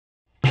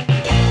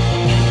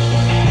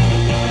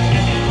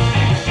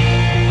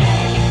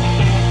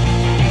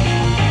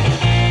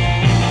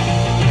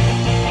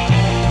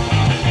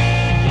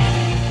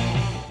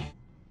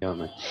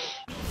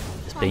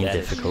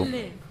difficult.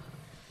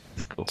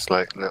 It's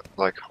like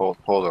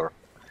polar.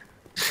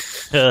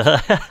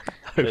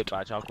 Right,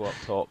 badge, I'll go up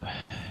top.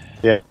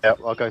 Yeah,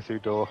 I'll go through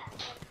door.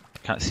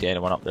 Can't see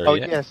anyone up there Oh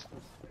yet. yes,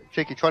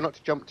 Cheeky, try not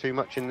to jump too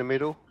much in the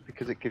middle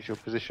because it gives your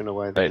position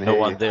away. Right, no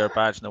one there,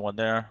 badge, no one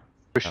there.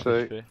 Push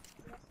through.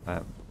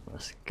 Right,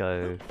 let's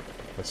go.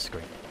 Let's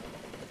screen.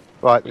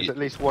 Right, there's at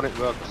least one at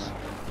rugs.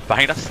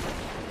 Behind us.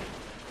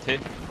 Two.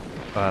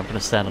 I'm gonna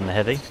stand on the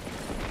heavy.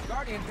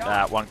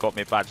 One got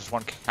me, badge, just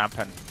one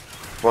camping.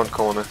 One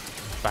corner.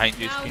 Behind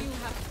you, screen.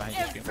 Behind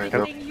you, screen.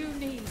 There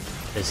you go.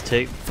 There's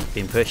two.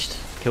 Being pushed.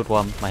 Killed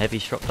one. My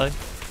heavy's dropped though.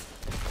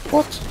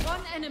 What? One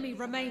enemy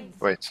remains.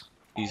 Wait.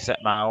 He's at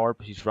my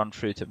orb, he's run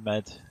through to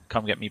mid.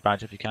 Come get me,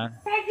 badge, if you can.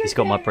 He's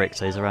got my brick,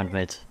 so he's around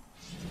mid.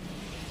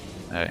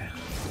 Oh.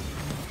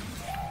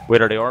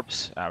 Where are the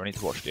orbs? We need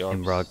to watch the orbs.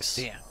 In rugs.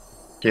 Damn.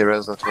 Here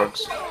is that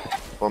rugs.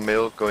 One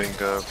male going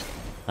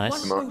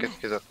Nice. to market.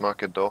 He's at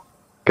market door.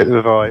 Get the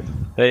revive.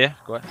 Yeah,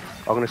 go ahead.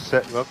 I'm gonna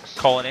set rugs.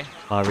 Colony.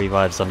 My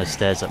revive's on the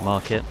stairs at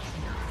market.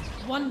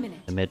 1 minute.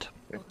 The mid.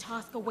 Your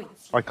task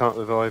awaits. I can't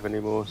revive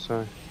anymore,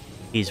 so.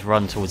 He's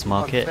run towards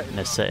market and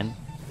they're setting.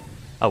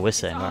 Oh, we're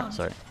setting, right,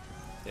 sorry.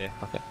 Yeah,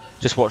 okay.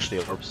 Just watch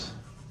the orbs.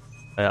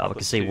 I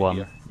can see two one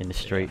here. in the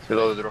street.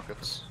 Below the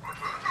rockets.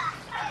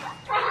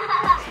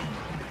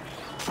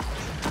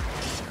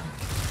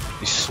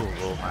 He's so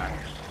low, man.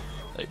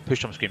 Like,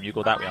 push him, scream, you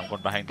go that way, I'm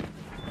going behind him.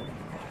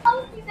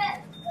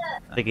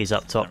 I think he's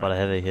up top by the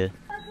heavy here.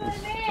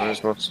 No,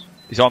 he's not.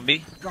 He's on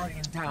me.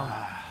 Guardian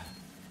down.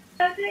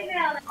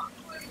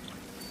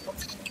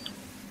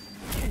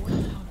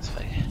 That's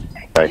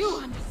fine. You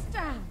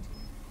understand.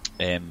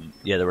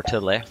 Yeah, there were to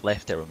the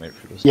left there when we were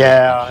through those.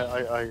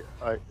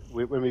 Yeah,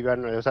 when we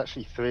ran, there was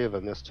actually three of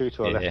them. There's two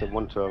to our left Yeah. and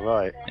one to our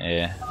right.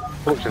 Yeah.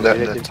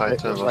 Fortunately,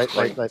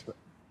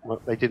 That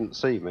they didn't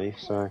see me,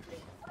 so.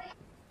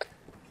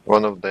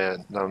 One of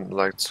them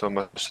liked so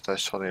much that I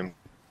shot him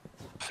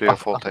 3 or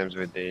 4 times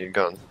with the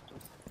gun.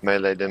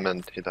 Meleeed him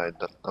and he died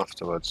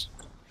afterwards.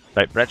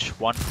 Right, bridge,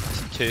 one,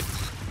 listen, two.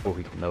 Oh,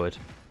 he got lowered.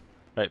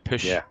 Right,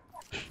 push. Yeah.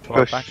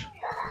 Forward, Push. back.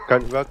 Go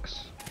to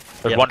rugs.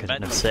 There's Yeah, one because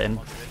mid. they're sitting.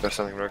 They're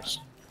selling rugs.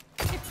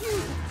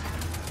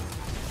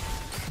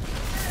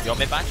 You want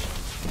me back?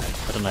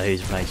 I don't know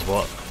who's made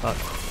what. Fuck.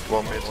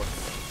 One mid.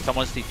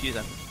 Someone's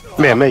defusing.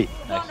 Me. Nice.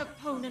 One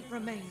opponent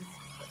remains.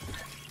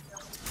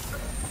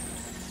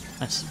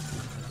 Nice.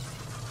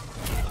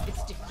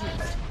 It's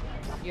defused.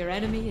 Your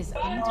enemy is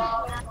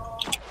undone.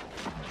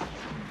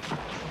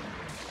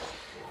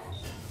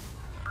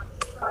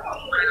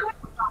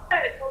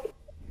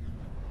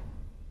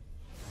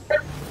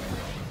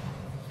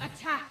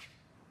 Attack!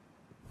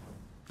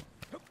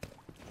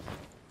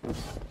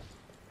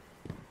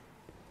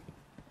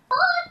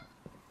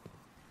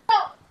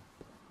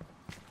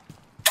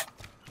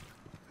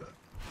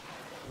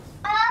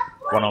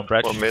 One on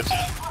bridge. One mid.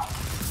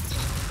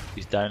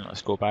 He's down,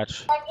 let's go,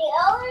 badge.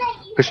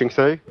 Pushing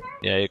through.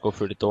 Yeah, you go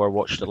through the door,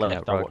 watch the left,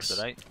 Yeah, I'll watch rugs.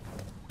 the right.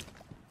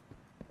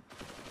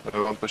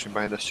 Everyone pushing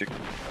behind us.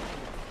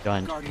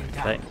 Behind. Guardian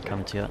down. Okay,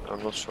 coming to you.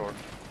 I'm not sure.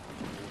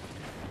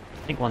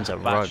 I think one's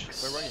at Badge.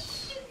 rugs. Where were you?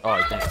 Oh,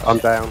 I think. I'm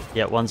down.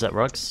 Yeah, one's at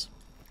rugs.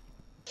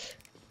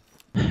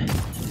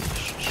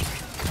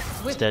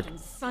 Swift dead. and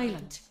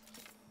silent.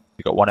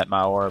 You got one at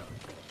my orb.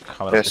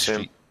 Coming Yeah, up the same.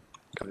 street.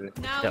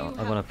 Now Yeah, you I'm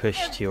have gonna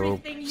push to your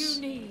everything orbs.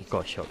 you need.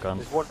 Got a shotgun.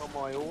 There's one on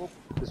my orb.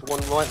 There's one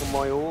right on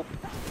my orb.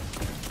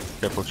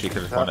 Careful, Chica,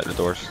 there's one at the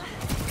doors.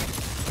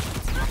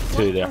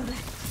 Two there.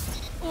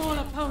 All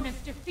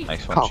opponents defeated.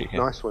 Nice one, Oh, Chica.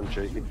 nice one,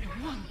 Cheeky.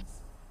 Once.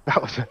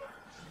 That was.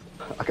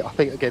 I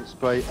think against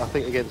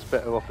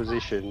better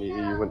opposition, you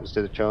wouldn't have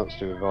stood a chance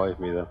to revive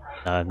me then.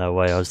 No, no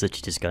way. I was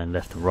literally just going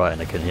left and right and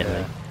they couldn't hit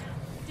me.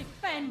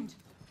 Defend.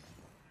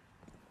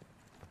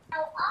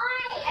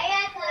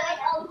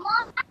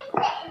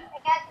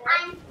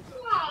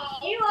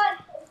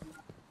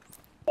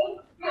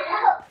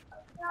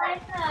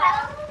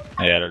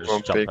 Yeah, they're just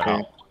One jumping peeking.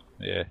 out.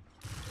 Yeah.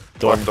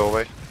 One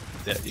doorway.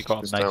 Yeah, you got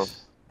He's him, down.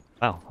 nice.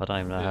 Wow, I don't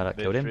even know how that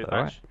killed him, but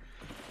alright.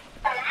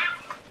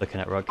 Looking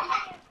at rug.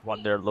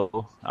 One there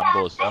low. I'm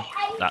low as well.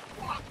 Nah.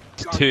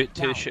 Two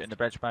shooting the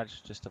bridge,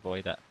 badge. Just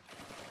avoid it.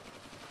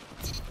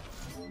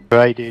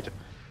 Graded.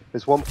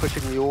 There's one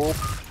pushing the orb.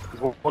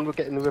 There's one we're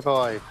getting the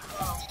revive.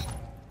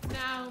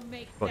 Now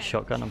make Got a them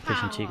shotgun, I'm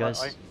pushing to you cower.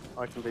 guys.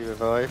 I can be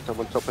revived. I'm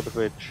on top of the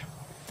bridge.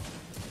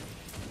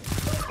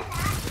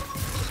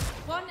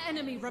 One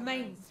enemy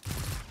remains.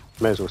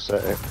 May as well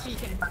set it.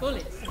 Taking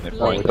bullets. Yeah, and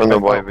point. I blades. don't know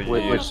why we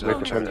We're use the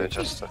defending. Gemini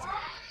Adjuster.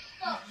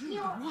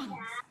 Once.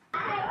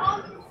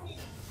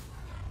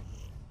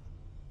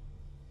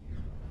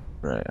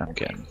 Right, I'm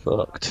getting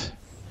fucked.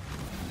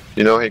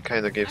 You know, he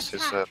kind of gives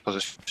his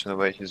position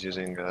away. He's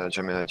using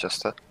Gemini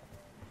Adjuster.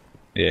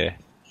 Yeah.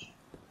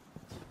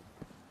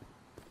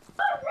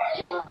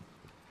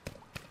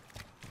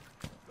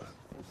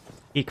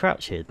 You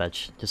crouch here,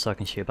 badge, just so I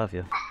can shoot above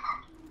you.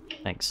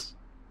 Thanks.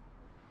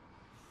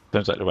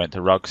 Sounds like they went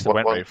to rugs. They One-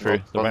 went one- right through.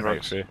 one- They one went right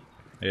rugs. through.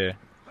 Yeah.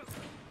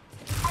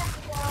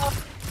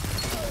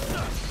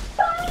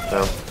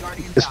 Down.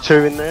 There's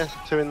two in there.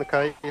 Two in the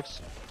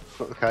caves.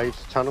 not the cage,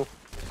 tunnel.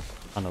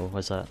 Tunnel,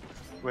 where's that?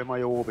 Where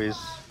my orb is.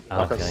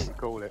 Oh, I don't know okay. what you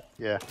call it.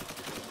 Yeah.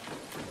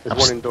 There's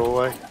one in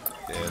doorway.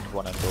 Yeah,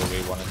 one in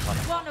doorway, one in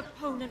tunnel. One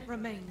opponent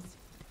remains.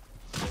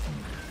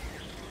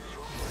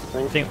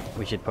 I think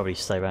we should probably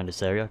stay around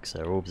this area because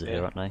their orbs are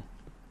here, aren't they?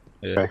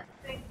 Yeah.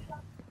 Okay.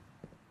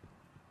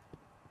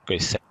 Go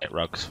set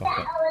rugs, fuck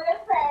it.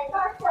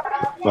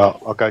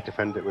 Well, I'll go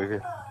defend it with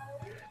you.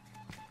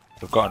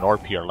 We've got an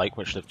orb here, like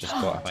which they've just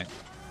got, I think.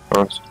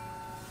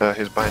 Right.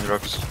 He's behind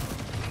rocks.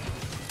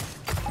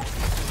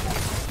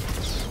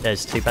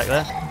 There's 2 back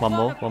there. One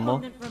more.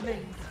 Opponent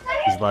remains.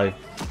 He's low.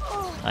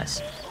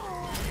 Nice.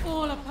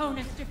 All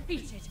opponents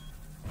defeated.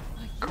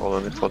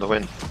 Calling it for the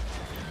win.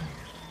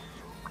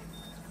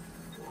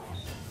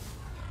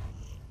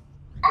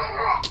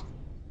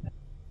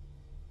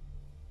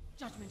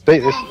 Judgment. See,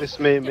 this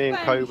me and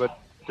Cobra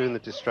doing the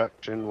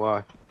distraction. Why?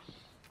 I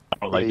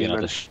don't like being a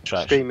Scheme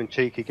distraction. Scheme and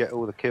Cheeky get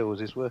all the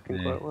kills is working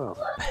Yeah. quite well.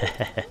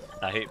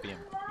 I hate being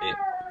bait.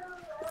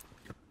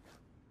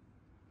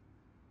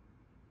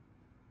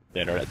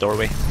 They're at the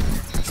doorway.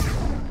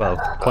 Well,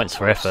 points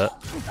for effort.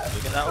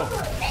 Look at that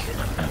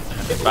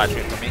one. Big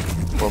battery for me.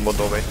 One more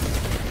doorway.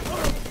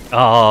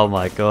 Oh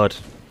my god.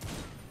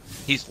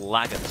 He's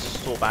lagging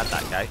so bad,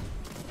 that guy.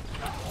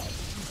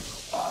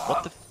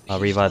 What the f- Our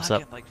he's revive's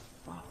lagging up. like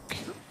fuck.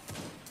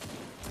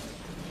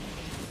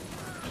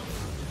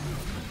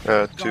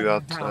 2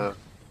 at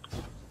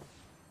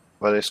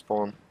where they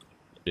spawn.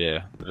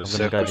 Yeah, I'm there's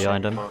gonna go Pushing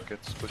behind him.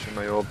 markets, pushing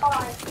my orb.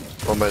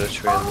 One by the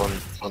tree and one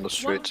on the One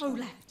street. foe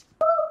left.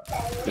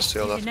 You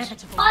still The left.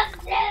 inevitable.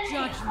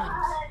 Judgment.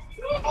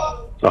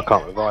 I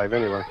can't revive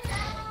anyway.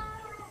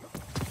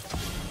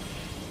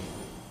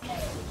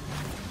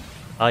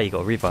 Oh, you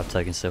got a revive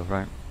token still,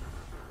 right?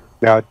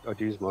 Yeah, I'd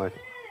use mine.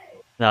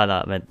 No,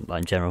 I meant like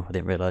in general. I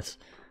didn't realise.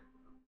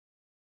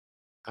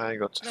 I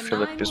got to The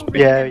fill up nine this will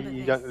big. Yeah, Remember you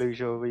this. don't lose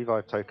your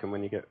revive token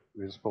when you get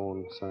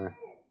respawned, so...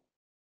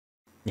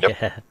 Yep.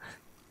 Yeah.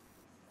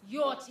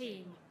 Your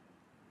team.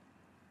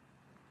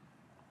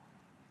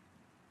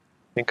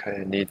 I think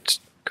I need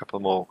a couple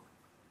more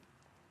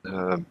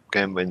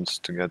game wins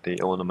to get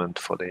the ornament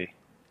for the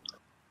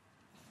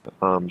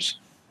arms.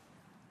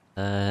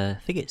 I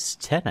think it's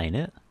 10, ain't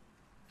it?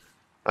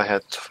 I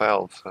had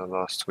 12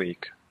 last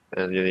week,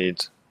 and you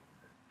need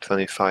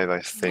 25, I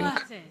think.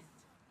 Worth it.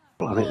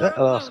 I mean,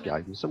 that last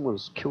game,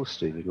 someone's kill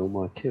stealing all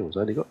my kills.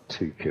 I only got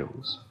 2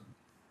 kills.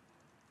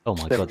 Oh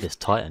my god, this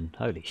Titan.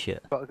 Holy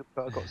shit. But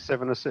I got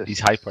 7 assists. He's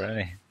hyper, isn't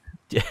he?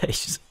 Yeah,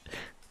 he's just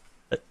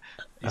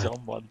He's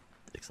on one.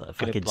 looks like a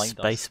Gonna fucking blind us.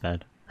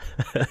 spaceman.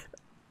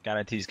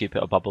 Guarantees keep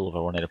it a bubble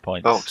over one of the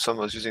points. Oh,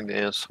 someone's using the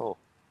ASO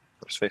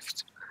for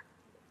Swift.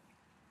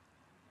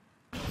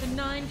 The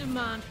 9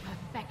 demand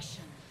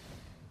perfection.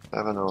 I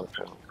have another.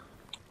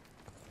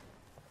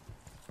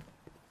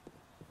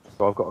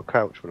 So I've got a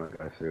couch when I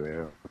go through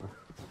here.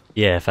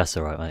 Yeah, if that's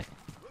alright, mate.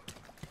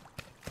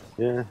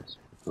 Yeah, it's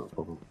not a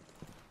problem.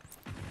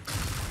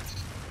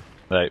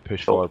 Right,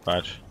 push forward,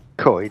 badge.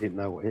 Cool, he didn't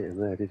know what hit him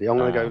there, did he? I'm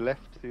going to go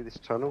left through this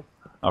tunnel.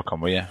 I'll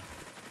come with you.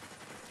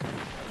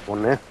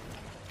 One there.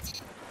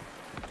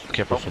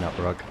 Careful. Pushing up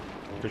rug.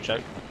 Push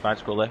out.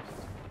 Badge, go left.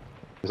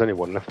 There's only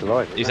one left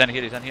alive. He's in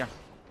here, he's in here.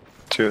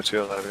 Two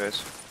alive, guys.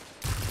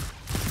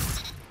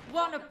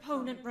 One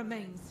opponent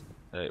remains.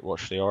 Right,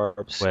 watch the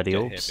orbs. Where are the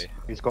Get orbs? heavy.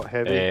 He's got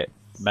heavy.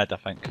 Mid, I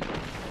think.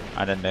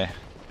 And in the...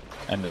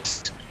 In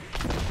the...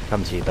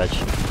 Come to you, Badge.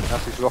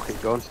 That's his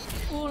rocket gone.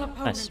 All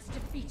opponents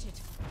defeated.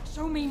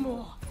 Show me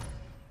more.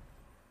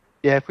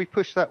 Yeah, if we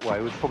push that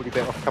way, we'd probably be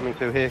better off coming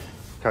through here,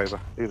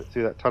 Cobra,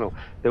 through that tunnel.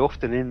 They're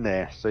often in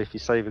there, so if you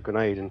save a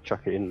grenade and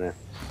chuck it in there.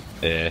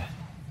 Yeah,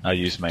 I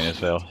use mine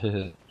as well.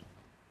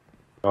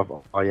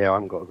 Oh yeah, I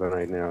haven't got a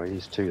grenade now. I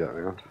used 2 that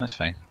round. That's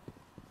fine.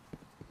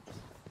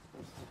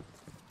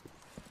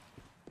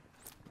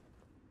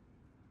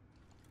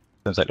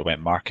 Sounds like they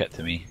went market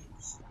to me.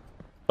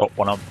 Oh,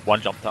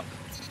 one jumped up.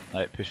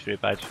 Right, push through,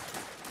 badge.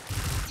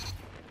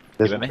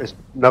 There's, with me? there's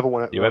another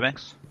one at You with me?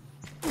 rocks.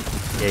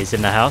 Yeah, he's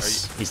in the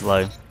house. He's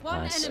low.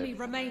 One Nice. enemy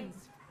remains.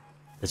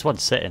 There's one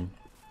sitting.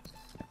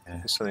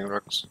 He's selling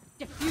rocks.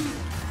 Diffuse.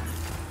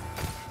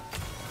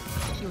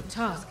 Your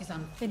task is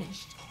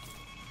unfinished.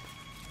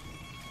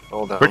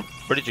 All down.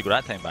 Where did you go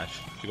that time, badge?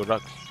 Did you go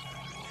rugs?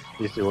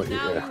 He's doing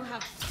Now it, you yeah.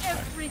 have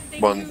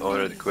everything One you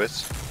already need. quit.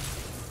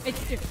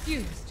 It's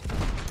diffused.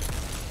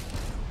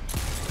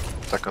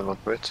 Second one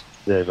quit.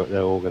 They're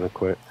all going to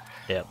quit.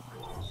 Yep.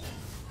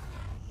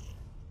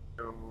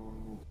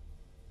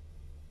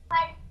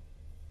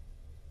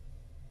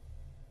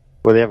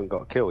 Well, they haven't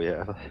got a kill yet,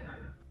 have they?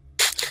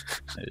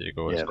 There you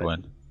go, Yeah, it's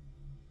going.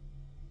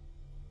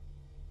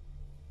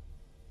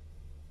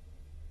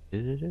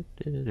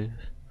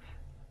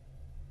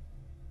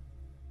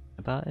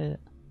 About it.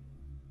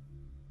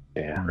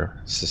 Yeah.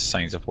 It's the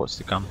signs of what's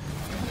to come.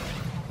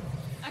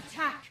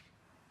 Attack.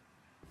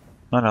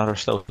 No, they're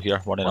still here.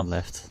 One in One them.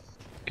 left.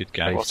 Good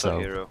guy. What so. a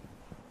hero.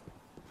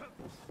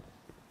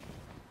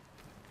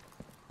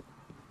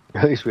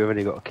 At least we've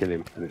only got to kill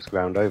him, and it's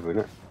ground over,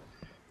 isn't it?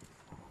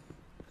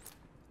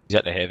 He's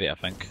at the heavy, I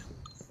think.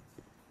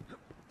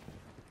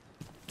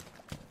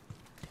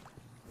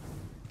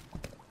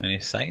 Any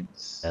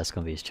signs? That's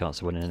gonna be his chance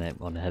of winning it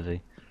on the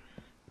heavy.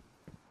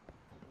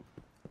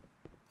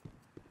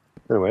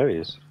 I don't know where he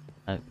is.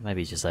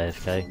 Maybe he's just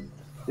AFK.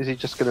 Is he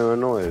just going to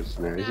annoy us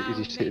now? Is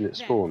he sitting at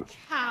spawn?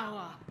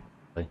 Power.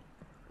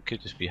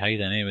 Could just be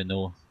hiding with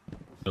no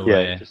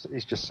Yeah,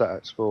 he's just sat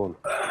at spawn.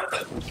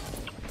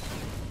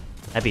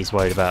 Maybe he's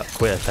worried about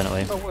quitter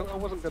penalty. I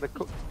wasn't going to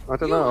cook. I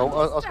don't know.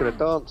 I was going to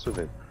dance with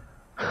him.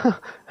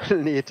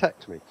 And he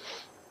attacked me.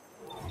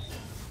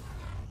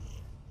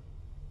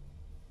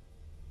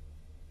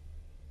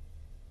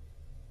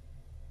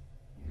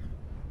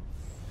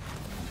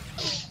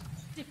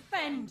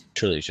 Defend.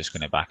 Surely he's just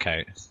going to back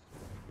out.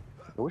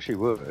 I wish he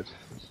would.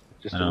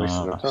 Just I a waste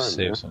know, of time.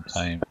 save Yeah? some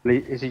time.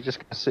 Is he just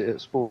going to sit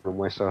at spawn and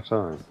waste our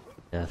time?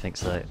 Yeah, I think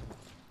so.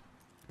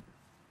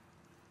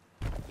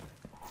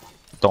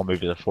 Don't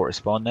move to the fort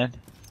spawn then.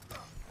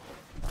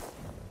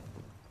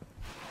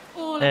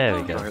 All There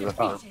we opponents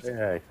go. defeated.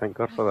 Yeah, thank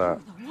God for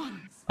that. The ones.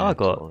 Oh, I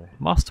got totally.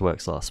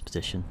 Masterworks last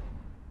petition.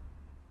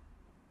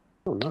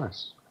 Oh,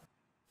 nice.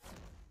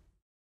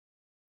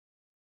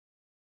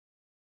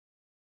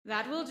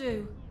 That will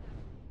do.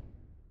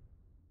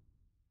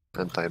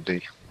 And type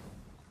D.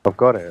 I've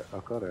got it.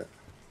 I've got it.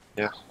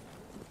 Yeah.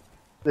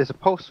 There's a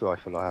pulse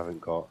rifle I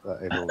haven't got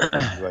that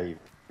everyone's raving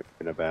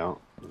about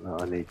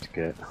that I need to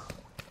get.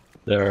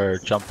 They're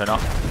jumping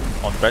up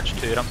on bridge,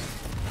 2 of them.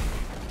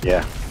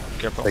 Yeah.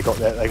 Careful. They got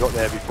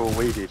there before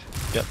we did.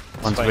 Yep.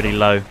 One's fine. really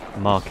low.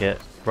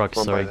 Market. Rug,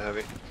 One by sorry. the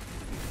heavy.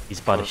 He's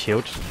by the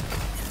shield.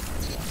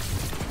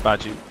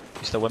 Bad, you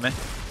still with me?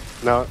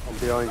 No, I'm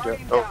behind you.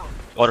 Oh,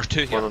 Oh, there's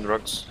 2 here. one on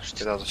rugs.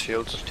 He has a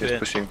shield. two He's in.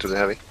 pushing to the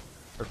heavy.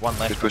 There's 1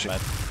 left He's in pushing.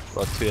 mid.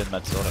 Well, 2 in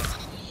mid,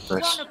 sorry.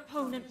 Nice. One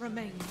opponent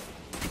remains.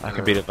 I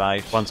can be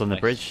revived. One's on the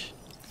Nice. bridge.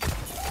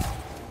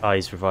 Oh,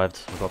 he's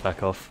revived. I've got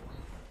back off.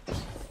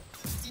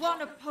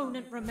 One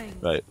opponent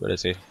remains. Right, where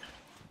is he?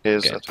 He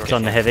is Okay. at It's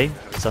on the heavy.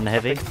 It's on the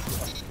heavy.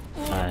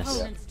 All Nice.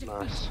 opponents defeated.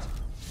 Nice.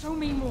 Show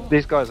me more.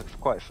 These guys are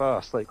quite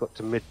fast. They got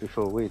to mid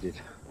before we did.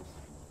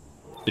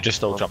 They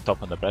just all jumped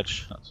up on the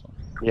bridge, that's all.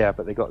 Yeah,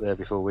 but they got there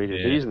before we did.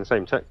 Yeah. They're using the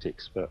same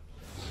tactics, but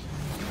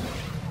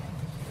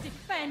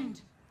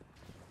Defend.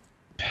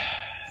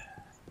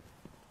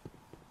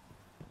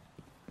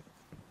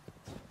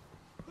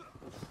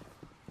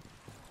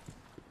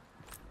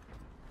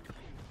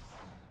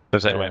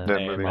 Does it They're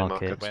moving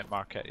market. Went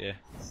market, yeah.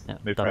 Yeah,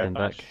 Move dumping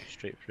right back.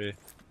 straight through.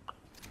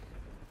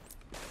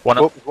 One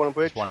oh, up, there's one on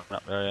bridge. one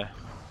up there, yeah.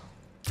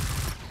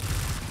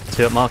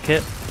 2 at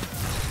market.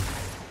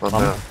 One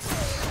One. there.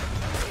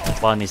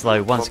 One is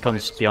low. One One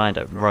comes behind. behind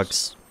at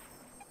rugs.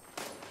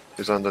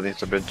 He's underneath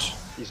the bridge.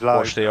 He's low.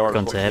 Watch the orb.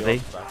 Gone to heavy.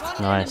 One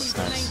Nice,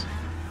 enemy nice.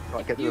 remaining.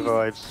 Right, get the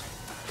revives.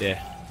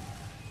 Yeah.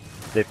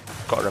 They've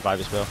got a revive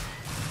as well.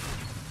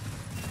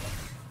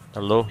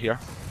 They're low here.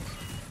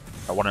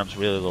 One of them's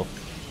really low.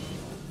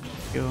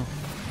 Go.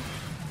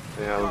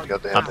 Yeah, I'll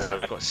get the I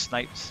heavy. got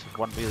sniped,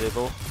 one really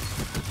low.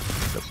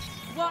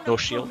 One No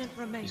shield. opponent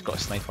remains. He's got a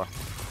sniper.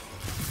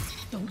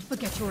 Don't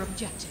forget your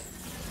objective.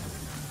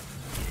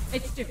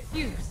 It's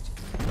diffused.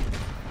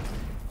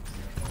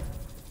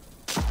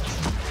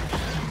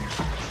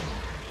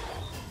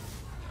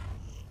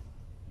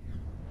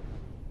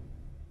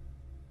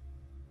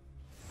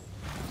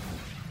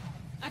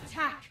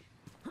 Attack.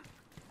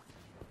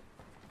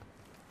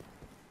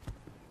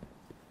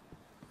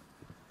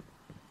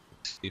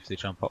 See if they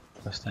jump up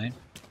this time.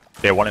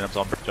 Yeah, one of them's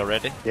on bridge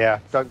already. Yeah,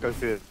 don't go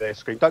through their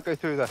screen. Don't go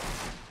through the.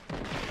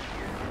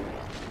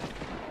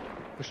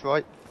 Push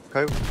right.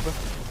 Go.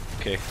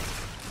 Okay.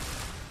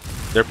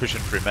 They're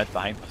pushing through mid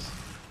behind us.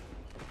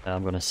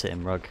 I'm gonna sit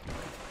in rug.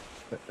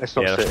 Let's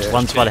not Yeah, sit here.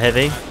 One's by the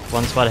heavy.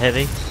 One's by the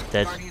heavy.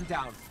 Dead.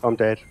 I'm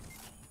dead.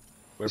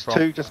 Where There's from?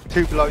 two, just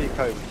 2 below you,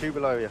 Kobe. 2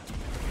 below you.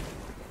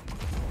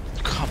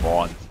 Come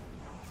on.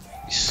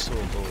 He's so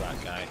low,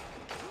 that guy.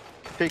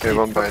 Cheeky, Okay,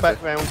 one come behind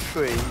back you. round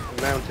 3,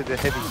 round to the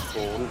heavy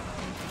spawn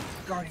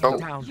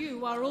Oh,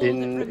 You are all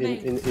in that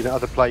remains. in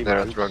other play they're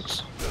at modes.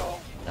 rugs.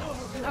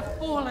 Have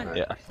fallen.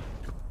 Yeah.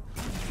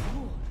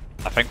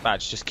 I think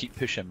Badge just keep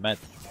pushing mid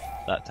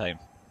that time.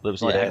 There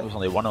was only, I think there was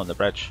only one on the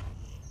bridge.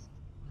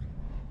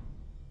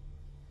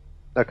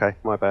 Okay,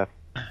 my bad.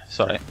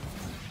 Sorry.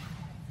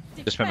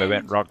 Just when we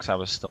went rugs, I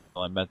was still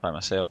in mid by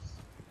myself.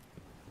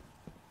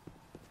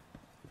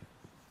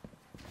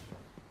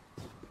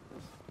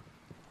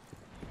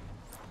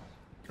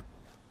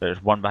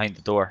 There's one behind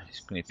the door. He's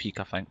going to peek,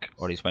 I think,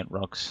 or he's went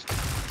rugs.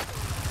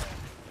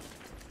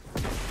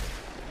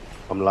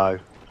 I'm low.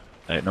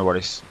 Right, no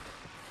worries.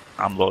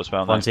 I'm low as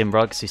well now. One's in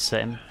rugs. He's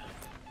sitting.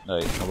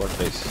 Right, no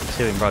worries.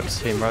 2 in rugs.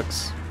 2 in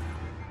rugs.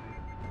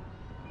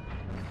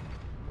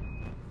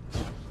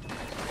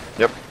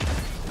 Yep.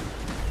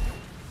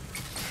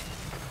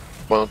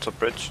 One on top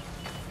bridge.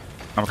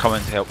 I'm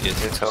coming to help you.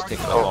 He's It's help.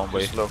 taking a Oh, long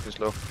way. he's low, he's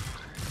low.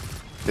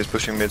 He's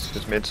pushing mid,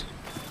 he's mid.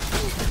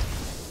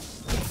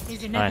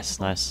 Is Nice,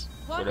 inevitable. nice.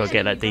 One Go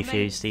get that enemy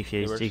remains. defuse,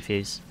 defuse,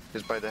 defuse.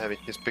 He's by the heavy.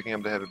 He's picking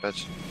up the heavy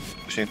badge.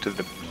 Pushing to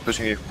the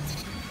pushing you.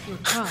 Your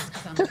task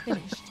is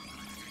unfinished.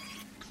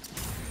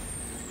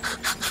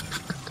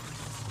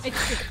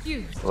 It's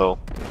diffused. Low.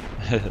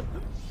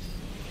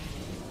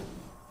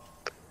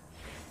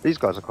 These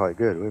guys are quite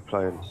good. We're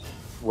playing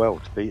well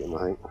to beat them,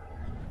 I think.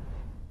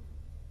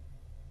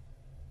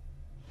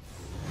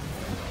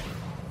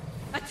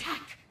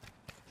 Attack!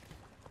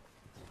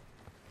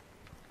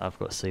 I've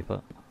got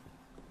super.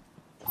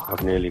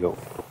 I've nearly got.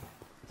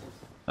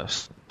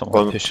 There's One,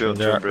 someone pushing two,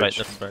 there. two Right, bridge.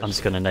 different bridge. I'm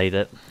just gonna nade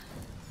it.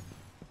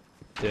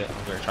 Yeah,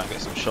 I'm gonna try and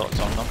get some shots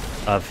on them.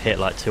 I've hit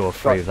like 2 or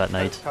 3 with that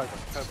nade.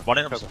 One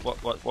in them.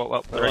 What?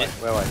 Right.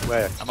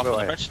 Where? I'm up on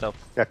the bridge still.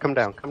 Yeah, come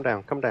down. Come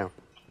down.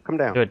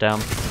 Go down.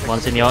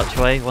 One's in the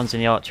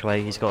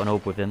archway. He's got an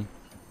orb with him.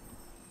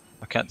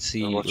 I can't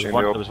see. I'm watching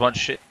There the was one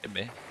shit in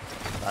me.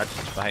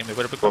 Just behind me.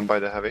 Where have we One gone? by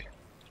the heavy.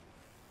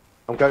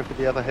 I'm going for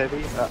the other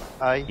heavy.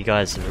 A. You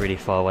guys are really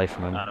far away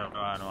from him. I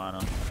know.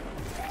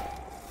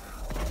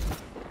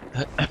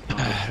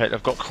 Right,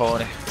 I've got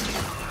Connie.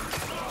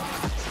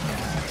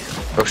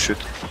 Oh shoot.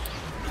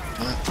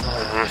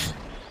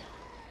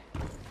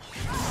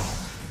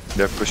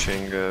 They're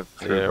pushing through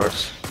Yeah,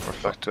 works. Or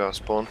back to our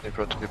spawn in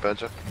front of the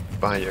badger.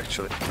 Behind you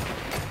actually.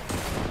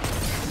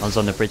 One's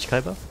on the bridge,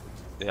 Cobra.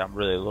 Yeah, I'm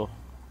really low.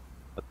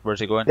 Where's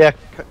he going? Yeah,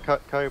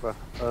 Cobra.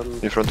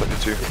 In front of you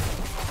too.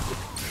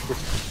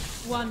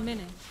 1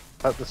 minute.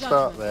 At the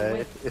start there,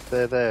 if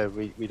they're there,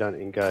 we don't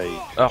engage.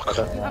 Oh,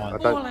 come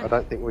on. I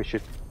don't think we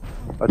should.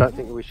 I don't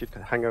think we should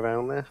hang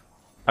around there.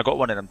 I got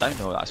one of them down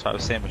though, that's what I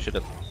was saying, we should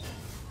have.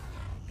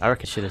 I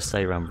reckon I should have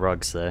stayed around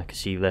rugs there,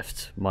 because you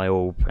left my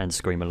orb and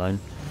scream alone.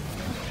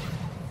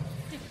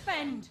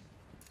 Defend!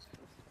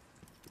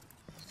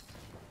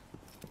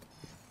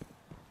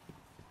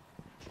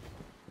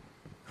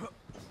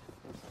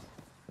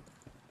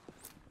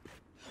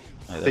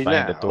 They're See,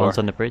 behind now- the door. One's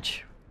on the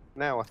bridge.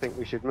 Now I think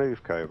we should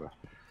move, Cobra.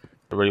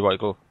 Where do you want to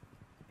go?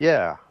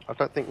 Yeah, I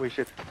don't think we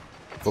should.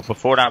 Well,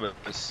 before that it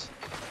was.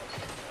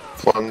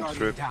 One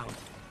through.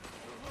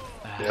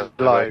 Yeah,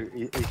 Low.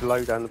 He's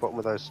low down the bottom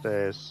of those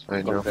stairs.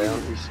 I Gone know.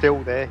 down. He's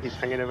still there. He's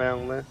hanging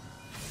around there.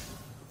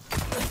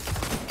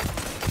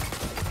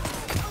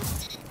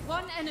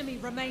 One enemy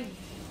remains.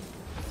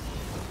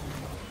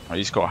 Oh,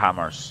 he's got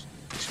hammers.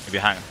 He's gonna be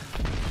hanging.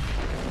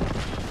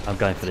 I'm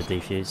going for the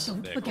defuse.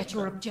 Don't There you forget go.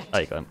 your objective.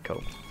 There you go,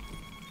 cool.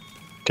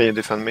 Can you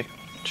defend me,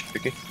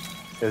 Cheeky?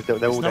 They're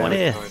There's all no one down.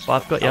 here, but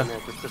I've got Down you.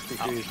 there, just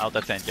defuse. I'll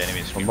defend you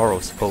anyways. For moral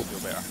support. Feel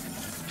better.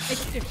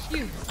 It's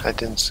diffused. I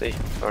didn't see.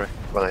 Sorry,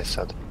 what I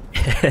said.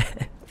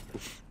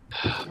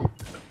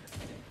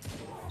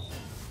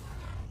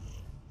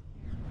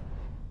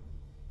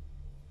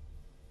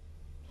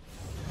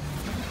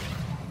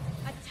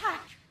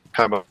 Attack!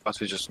 How about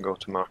we just go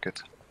to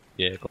market?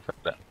 Yeah, go for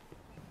that.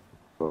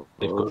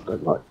 They've Oh, got-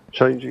 don't like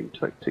changing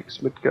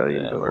tactics mid-game.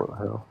 Yeah, but we're- what the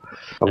hell?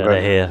 Yeah,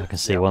 they're here, I can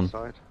see one.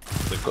 outside.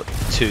 We've got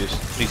three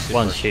supers.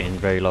 One's shooting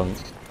very long.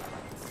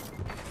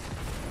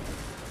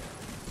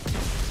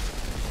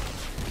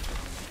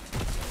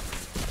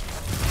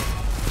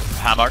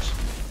 Hammers.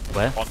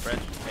 Where? On bridge.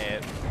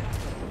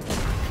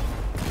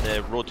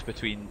 The road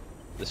between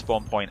the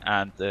spawn point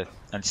and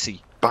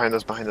C. Behind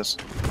us.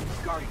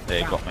 There,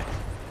 you got me.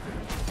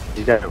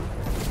 You go.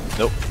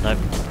 Nope. No,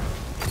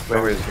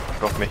 Where is he?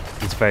 Got me.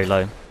 he's very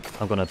low.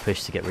 I'm gonna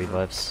push to get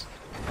revives.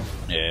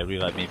 Yeah,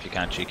 revive me if you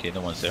can, cheeky.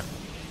 No one's there.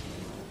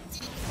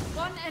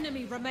 One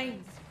enemy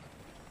remains.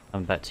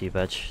 I'm back to you,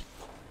 Badge.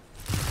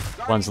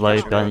 One's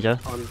low behind you.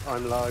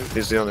 I'm low.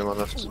 He's the only one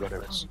left. All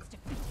opponents defeated.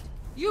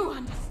 You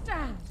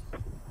understand.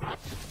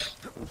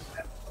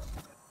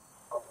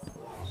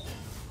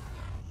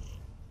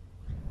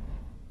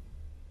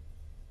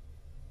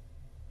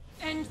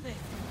 End this.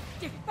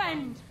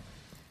 Defend.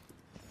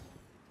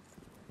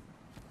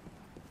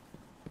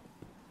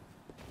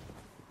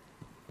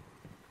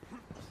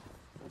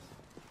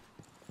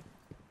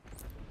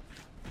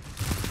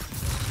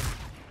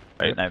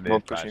 Right now, One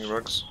move pushing Badge.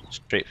 rugs.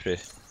 Straight through.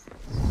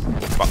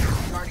 Fuck.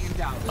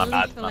 My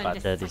bad, my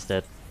bad. Dead, he's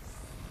dead.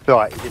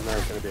 Right, he didn't know it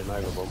was going to be a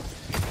Nova bomb.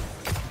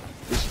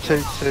 It's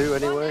 2-2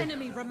 One anyway.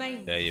 enemy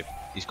remains. Yeah,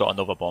 he's got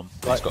another bomb.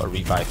 He's Right. got a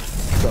revive.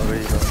 Got a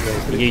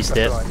reason. He used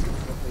it. Right.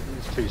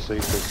 He's 2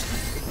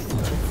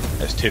 supers.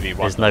 There's 2v1.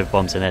 There's no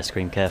bombs in there,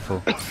 scream careful.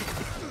 One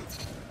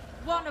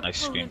Nice opponent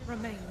screen.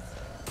 remains.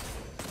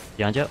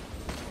 Behind you?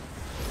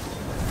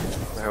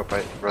 I hope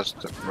I rushed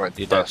the right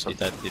You're dead, person.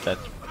 you're dead.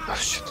 Oh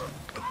shit.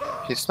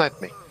 He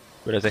sniped me.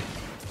 Where is he?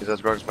 He's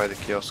at rugs by the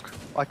kiosk.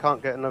 I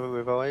can't get another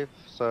revive,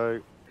 so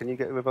can you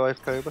get a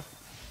revive, Cobra?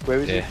 Where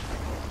is Yeah.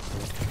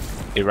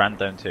 He ran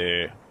down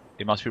to.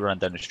 He must be running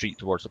down the street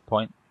towards the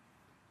point.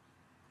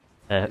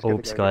 he? He's gonna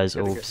Orbs, go- guys,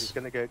 he's gonna orbs. He's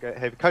going to go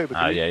heavy. Cobra,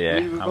 Ah, can you, yeah.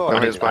 can you I'm- revive?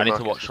 I he's need- by I need to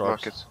market, watch yours.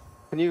 market.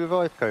 Can you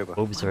revive, Cobra?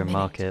 Orbs are in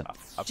market.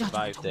 I've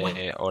revived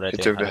already.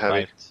 He took the I heavy.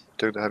 revived.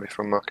 Took the heavy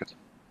from market.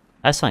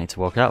 That's something to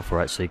walk out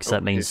for actually, because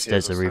that means yeah,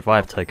 there's a that's like-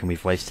 revive token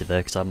we've wasted there,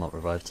 because I'm not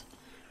revived.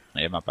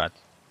 Yeah, my bad.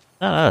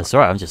 No, it's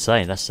alright, I'm just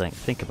saying, that's something to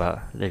think about.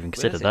 I didn't even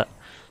consider is he? that.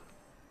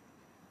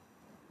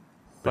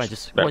 Right,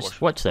 just Better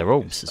watch their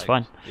orbs, it's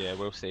fine. Yeah,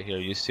 we'll stay here.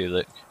 Used to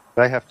look.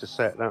 They have to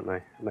set, don't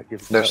they? And that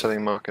gives They're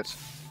selling market.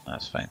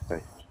 That's fine.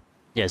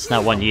 Yeah, it's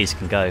now one use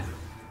can go.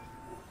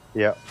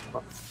 Yeah.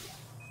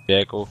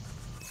 Yeah, go.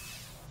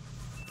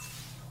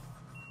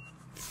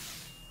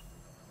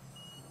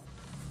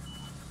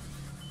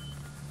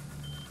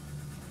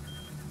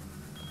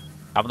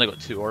 I've only got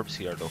 2 orbs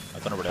here though. I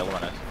don't know where the other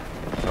one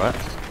is. Alright.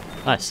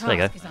 Nice, there you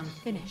go. Task is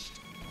unfinished.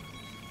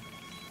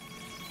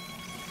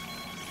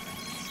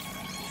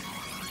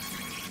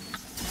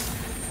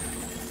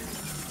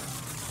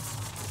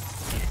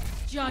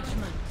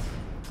 Judgment.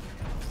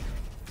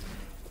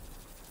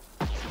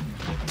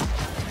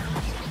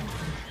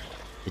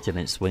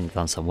 Vigilance wing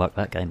done some work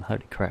that game,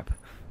 holy crap. Is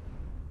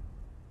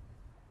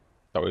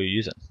that what you're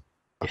using?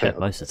 Yeah,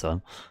 most of the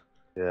time.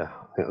 Yeah,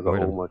 I think I got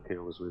all my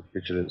kills with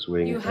Vigilance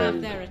Wing You have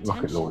and their rocket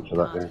attention, launcher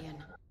that game. Guardian.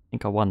 I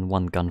think I won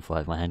 1 gunfight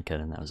with my hand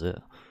cannon, that was it.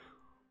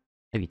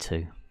 Maybe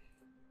 2.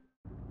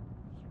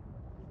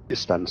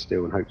 Just stand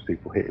still and hopes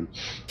people hit him.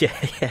 Yeah,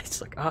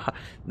 it's like,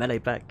 melee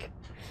back.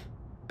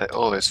 I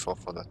always fall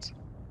for that.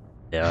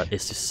 Yeah,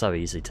 it's just so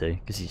easy to,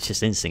 because it's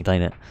just instinct,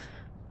 ain't it?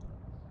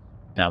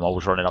 Yeah, I'm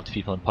always running up to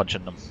people and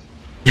punching them.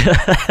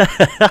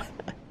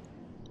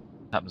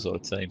 Happens all the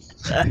time.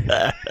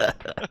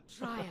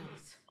 Trials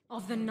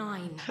of the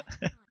Nine.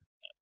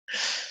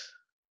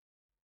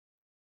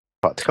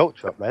 Quite the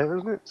culture up there,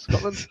 isn't it?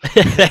 Scotland?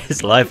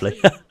 It's lively.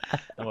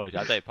 I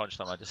don't punch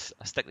them, I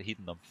stick the heat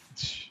in them.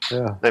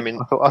 Yeah. I mean,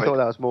 I thought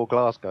that was more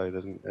Glasgow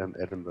than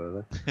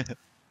Edinburgh.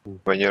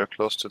 when you're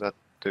close to that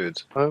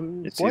dude,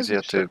 it's Why is easier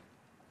it to.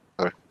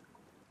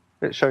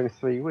 It's showing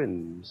 3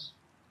 wins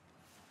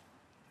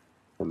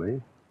for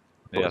me.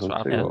 Yeah, that's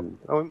what Two happened. wins.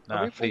 Oh, Nah,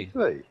 are we 3.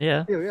 3?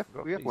 Yeah. Yeah, we have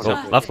one. Well,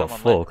 on I've three. got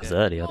 4 because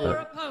earlier, Your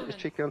but It's opponent.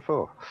 cheeky on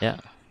 4. yeah.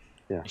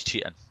 He's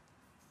cheating.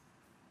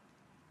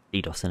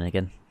 DDoS in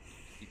again.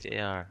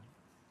 DJR.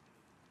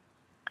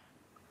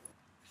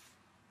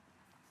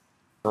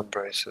 Non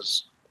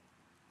braces.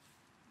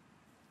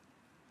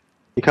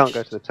 You can't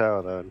go to the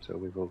tower though until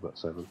we've all got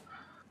 7.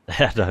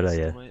 No,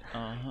 yeah.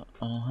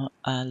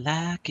 I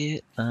like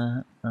it.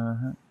 The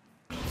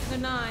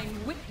Nine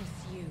witness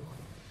you.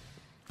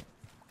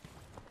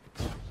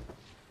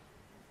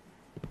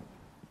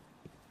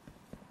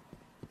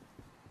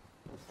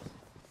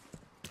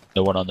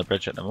 No one on the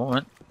bridge at the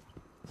moment.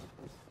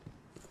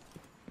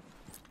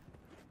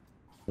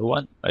 No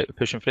one. Right, we're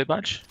pushing free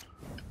badge.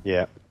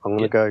 Yeah, I'm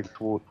gonna go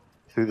through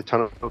the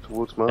tunnel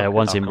towards Mark.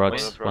 One's in I'll go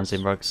rugs, with one's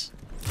in rugs.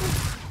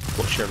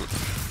 What's your...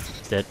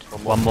 Dead.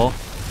 One more.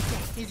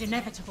 Death is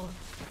inevitable.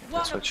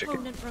 One what chicken.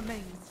 opponent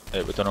remains.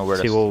 we don't know where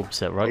 2 this...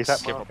 orbs at rugs.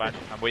 that Careful badge.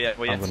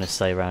 I'm gonna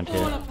stay around All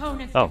here.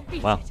 opponents Oh,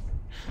 defeated. wow.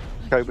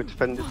 Cobra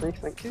defended me,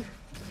 thank you.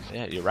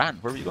 Yeah, you ran.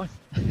 Where were you going?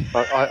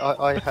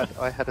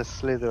 I had a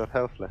slither of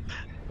health left.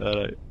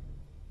 Alright.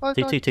 I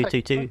Two.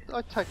 tagged you,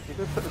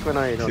 put the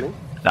grenade on him.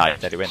 Nah,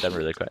 he went down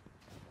really quick.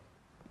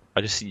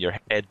 I just seen your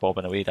head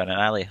bobbing away down an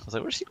alley. I was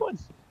like, where's he going?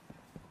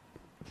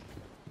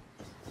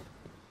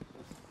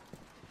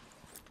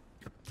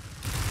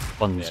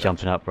 One's Yeah,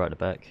 jumping up right at the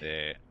back.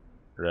 Yeah.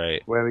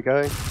 Right. Where are we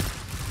going?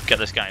 Get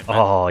this guy, man.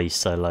 Oh, he's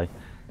so low.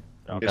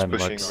 I'm He's going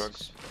pushing rugs.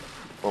 rugs.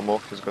 One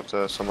more, he's got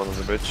someone on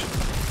the bridge.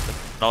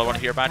 Another one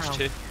here, badge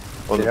 2.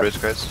 On the Yeah.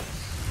 bridge, guys.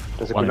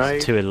 There's a One's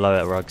grenade. 2 in low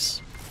at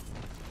rugs.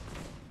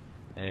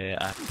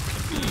 I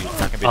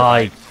can be the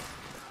I guy.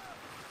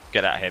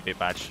 Get that heavy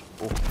badge.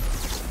 Oh.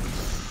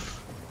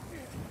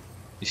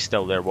 He's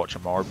still there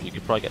watching my orb. You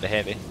could probably get the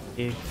heavy.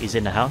 He's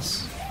in the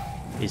house.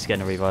 He's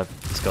getting a revive.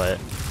 He's got it.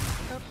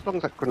 How long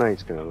is that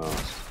grenade's gonna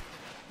last?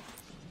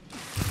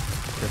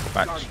 Careful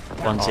badge.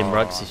 One's in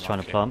rugs. He's trying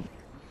to okay. plant.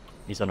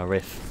 He's on a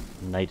riff.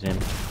 I'm nading him.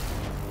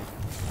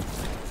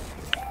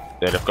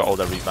 There, they've got all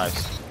their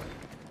revives.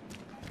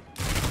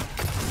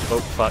 Oh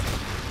fuck!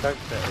 Don't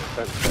set it,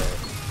 don't set it.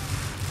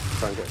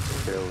 Try and get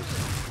some kills.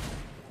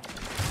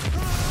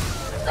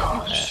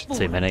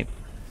 Too many.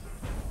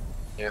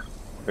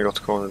 We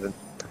got cornered in.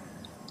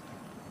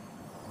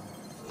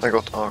 I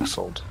got arc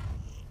sold.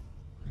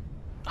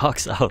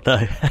 Hawks. Oh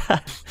no.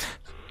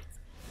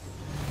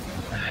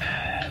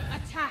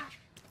 Attack.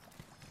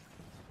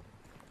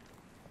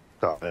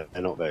 Oh, they're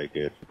not very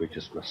good. We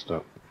just messed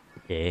up.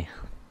 Yeah.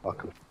 I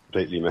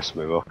completely messed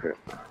my rocket.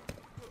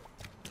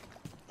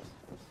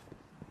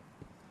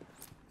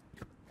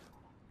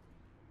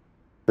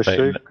 Push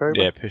through, Cobra?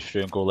 Yeah, push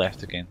through and go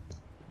left again.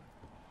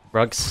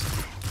 Rugs.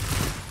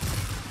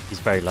 He's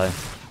very low.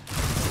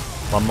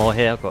 One more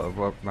here. I've got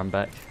to run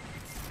back.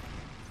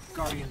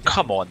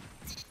 Come on!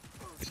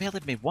 You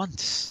failed me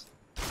once.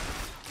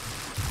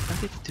 How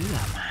did you do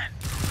that, man?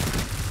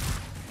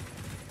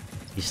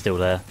 He's still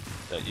there.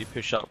 So you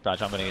push up,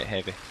 badge. I'm gonna get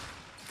heavy.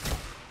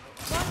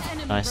 One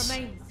enemy Nice.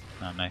 remains.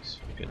 Oh, nice.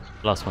 Good.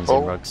 Last one's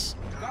Oh. in rugs.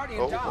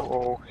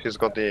 Oh, he's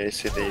got the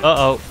ACD. Uh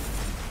oh.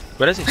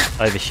 Where is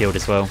he? Over shield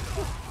as well.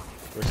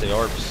 Where's the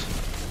orbs?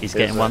 He's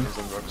getting one. He's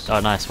in rugs. Oh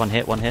nice. One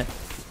hit.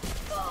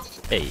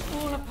 Hey.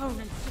 All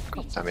opponents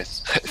defeated. Damn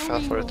it, I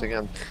fell for it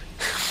again.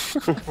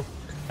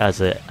 As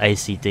a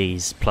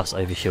ACDs plus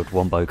overshield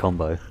wombo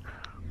combo.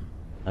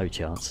 No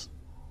chance.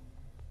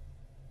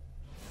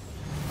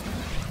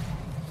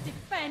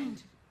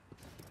 Defend.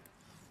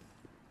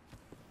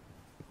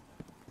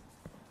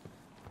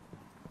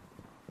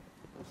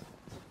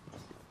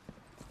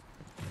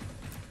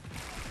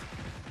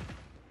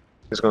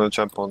 He's gonna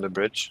jump on the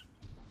bridge.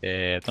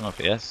 I don't know if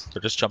he is.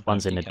 They're just jumping.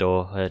 One's in the peeking.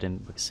 door. Heard him.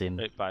 We can see him.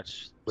 Right,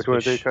 badge. What do you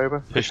want to do,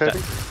 Cobra? Push Heavy?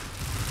 it.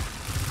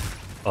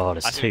 Oh,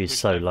 there's I think two push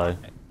so down low.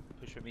 market.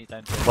 Push with me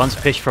down to One's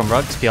pushed from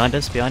rugs behind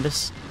us. Behind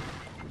us.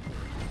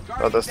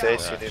 Oh, that's the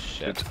AC Ah, dude.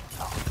 shit. Good.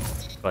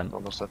 Fine.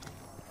 Almost dead.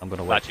 I'm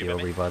gonna wait Glad for you your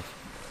with me. revive.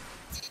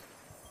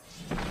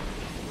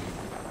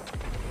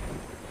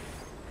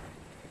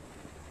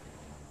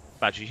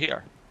 Badge, you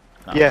here?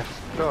 No. Yeah,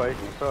 sorry,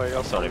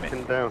 I'm Sorry, mate.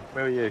 pinned down.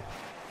 Where are you?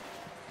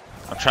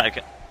 I'm trying to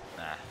get.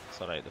 Nah,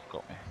 it's alright, they've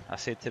got me. I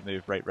said to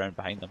move right round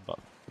behind them, but.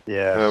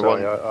 Yeah, One-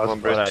 sorry, I was one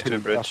bridge, pinned- two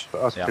bridge. I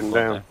was Yeah, I'm pinned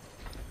going down.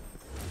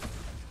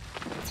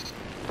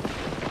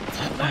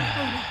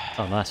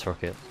 Oh, nice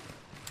rocket.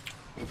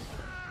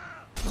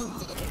 All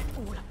opponents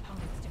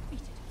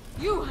defeated.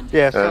 You and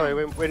Yeah, sorry,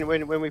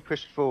 when we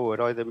pushed forward,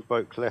 I then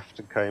broke left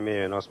and came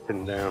here and I was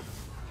pinned down.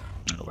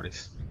 No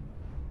worries.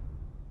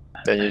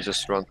 Then you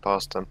just run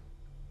past them.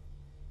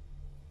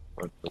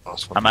 Or the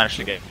last one. I managed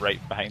to get right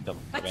behind them.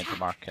 I went to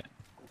market.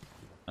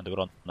 And they were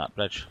on that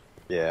bridge.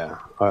 Yeah,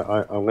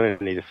 I'm going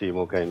to need a few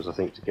more games, I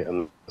think, to get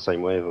on the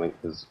same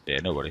wavelength as... Yeah,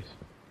 no worries.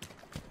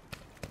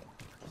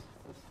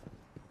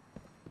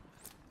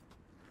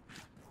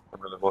 I'm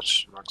gonna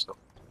watch Max now.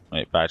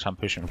 Right, badge, I'm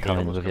pushing.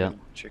 Coming forward. with you.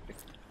 Cheeky.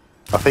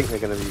 I think he's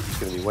going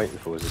to be waiting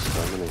for us this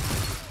time,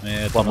 isn't he?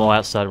 Yeah, One more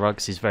outside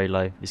rugs. He's very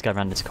low. He's going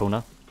around this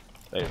corner.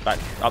 Right, back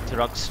up to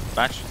rugs.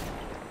 Badge.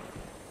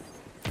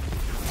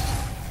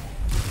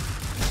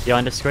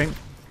 Behind us, scream.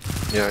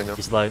 Yeah, I know.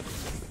 He's low.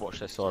 Watch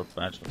this orb,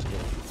 badge. Let's go.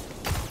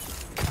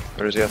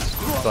 Where is he at?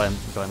 Got him.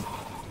 Got him.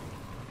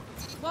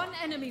 one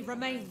enemy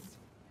remains.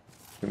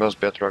 He must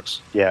be at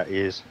drugs. Yeah, he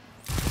is.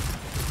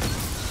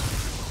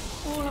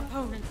 All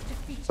opponents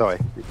defeated. Sorry.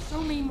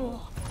 Show me more.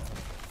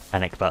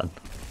 Panic button.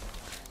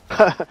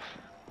 Thought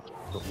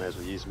may as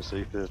well use my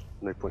super,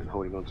 no point in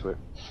holding on to it.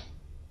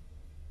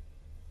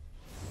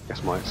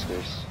 That's my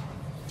excuse.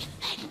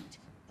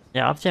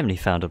 Yeah, I've generally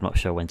found I'm not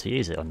sure when to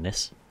use it on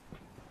this.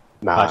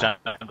 Badge, Nah,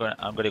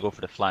 I'm going to go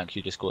for the flank.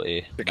 You just go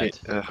to Okay, mid.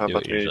 how Do about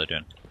what you're we- usually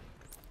doing.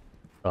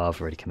 Oh,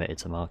 I've already committed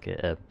to market.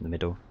 The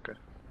middle. Okay.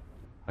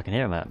 I can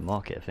hear him at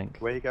market. I think.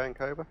 where are you going,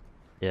 Cobra?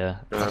 Yeah.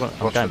 I'm Watch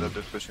for going- the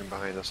dude pushing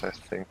behind us, I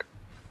think.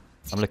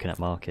 I'm looking at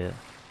market.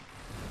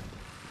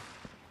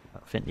 I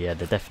think, yeah,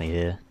 they're definitely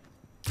here.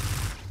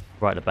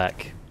 Right at the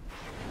back.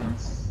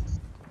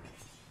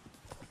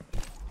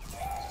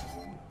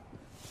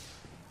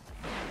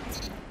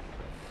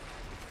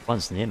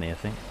 One's near me, I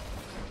think.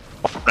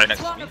 Right next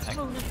to One me, I think.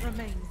 opponent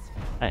remains.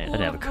 I didn't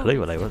All have a clue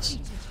what they opponents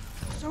was.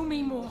 defeated. Show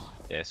me more.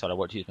 Yeah, sorry, I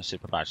wanted to use my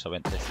super badge, so I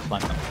went to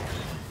flank them.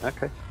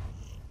 Okay.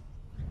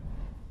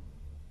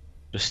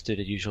 Just do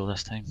the usual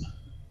this time.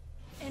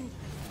 End.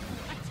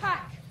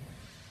 Attack.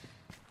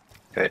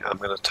 Okay, I'm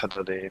gonna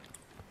tether the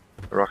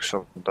rock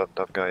shop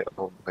that guy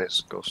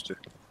always goes to.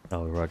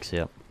 Oh, rugs,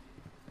 yeah.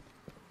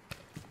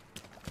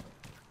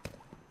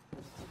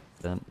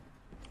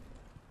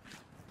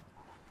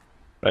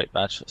 Right,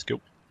 badge, let's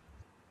go.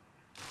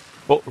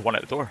 Oh, one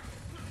out the door.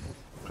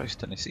 Christ,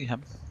 didn't I see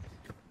him?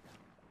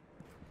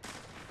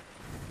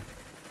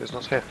 He's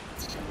not here.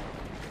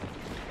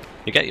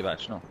 You get your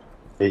badge? No.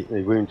 He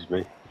wounded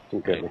me.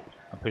 Didn't get Okay, me.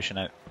 I'm pushing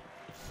out.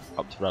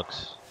 Up to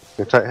rugs.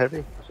 You take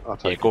heavy? I'll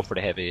Yeah, take go for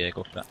the heavy, yeah,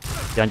 go for that.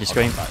 Behind your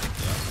screen. I'll go back,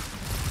 yeah.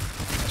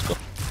 Let's go.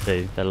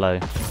 Two, they're low.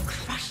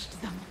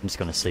 Crushed them. I'm just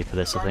gonna see for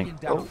this, I think.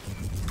 Oh,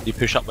 You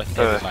push up with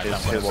heavy, badge, I'm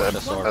he's gonna watch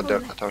this at,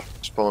 orb. at our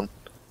spawn.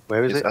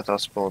 Where is He's it? at our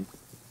spawn.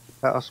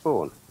 At our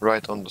spawn?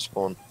 Right on the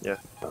spawn. Yeah,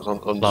 he's on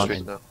the Planting.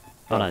 street now.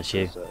 Oh no, it's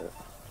you.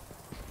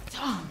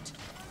 Aaaand.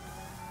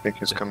 I think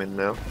he's coming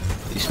now.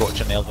 He's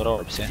watching the other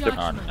orbs, yeah? Judgment.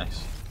 Ah,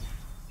 nice.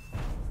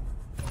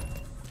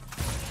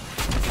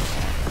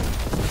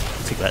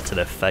 Took that to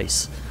their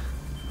face.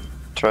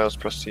 Trials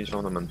Prestige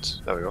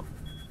Ornament. There we go.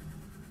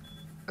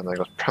 And I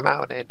got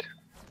promoted.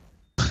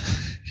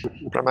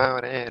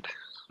 Promoted.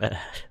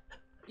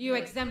 You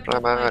exemplify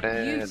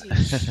Promoted. beauty and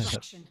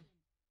destruction.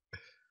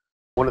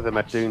 One of them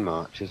had Dune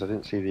marches, I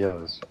didn't see the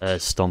others.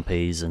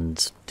 Stompies and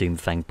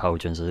Doomfang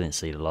Pauldrons. I didn't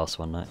see the last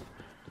one, though.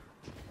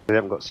 They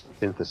haven't got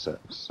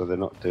syntheseps, so they're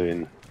not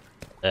doing...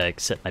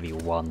 Except maybe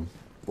one.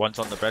 One's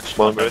on the bridge,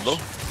 One down bridge. low.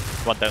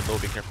 One down low,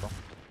 be careful.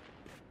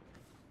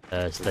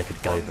 So they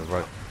could go the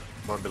rope.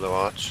 One below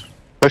arch.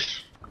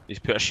 Push! He's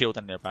put a shield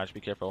in there, badge,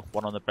 be careful.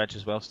 One on the bridge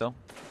as well still.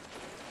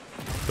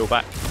 Go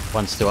back.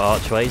 One's still at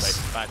archways.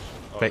 Right, badge.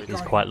 Oh, But we he's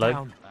got- quite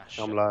low. Ah,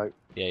 shit. I'm low.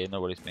 Yeah, no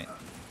worries, mate.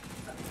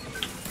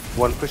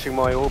 One pushing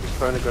my orb, he's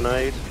throwing a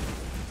grenade.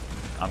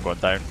 I'm going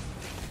down.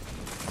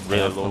 I'm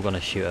really Yeah, low. I'm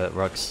gonna shoot at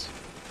rugs.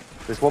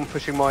 There's one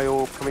pushing my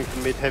orb coming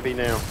from mid-heavy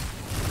now.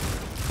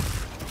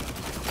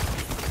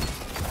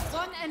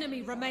 One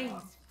enemy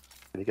remains.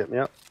 Can you get me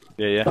up?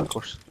 Yeah, yeah, of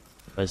course.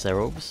 Where's their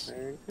orbs?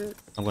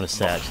 I'm gonna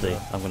set actually.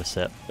 I'm gonna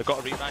set. They've got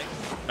a revive.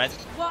 Mid.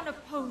 One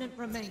opponent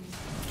remains.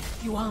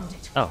 You armed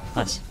it. Oh,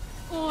 nice.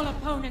 All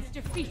opponents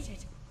defeated.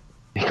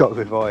 He got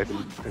revived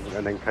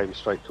and then came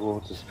straight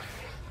towards us.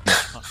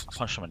 I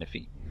punched him in the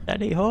feet.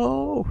 Daddy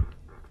ho!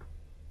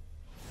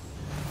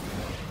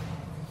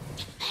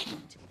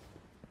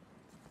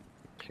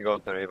 he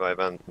got the revive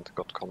and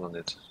got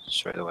colonned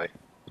straight away.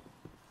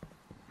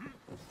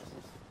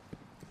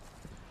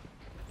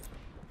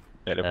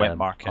 Yeah, they went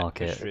market.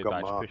 Market. Push through, They've got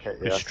badge. market,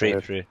 Push yeah, straight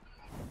they've- through.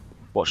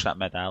 Watch that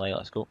mid alley.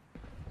 Let's go.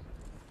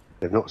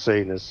 They've not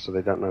seen us, so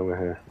they don't know we're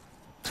here.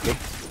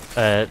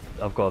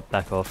 I've got to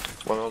back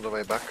off. One all the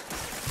way back.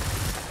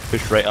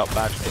 Push right up,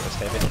 badge. Take this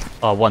heavy.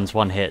 Oh, one's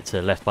one hit to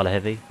the left by the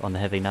heavy. On the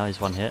heavy now, he's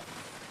one hit.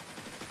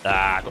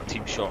 Ah, I got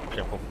team shot.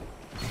 Careful.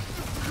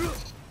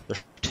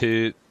 There's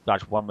two.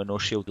 Badge. One with no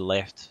shield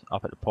left.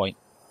 Up at the point.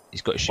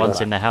 He's got a shield.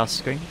 One's in the house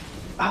screen.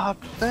 Ah,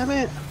 damn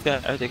it! Yeah,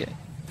 how'd they get?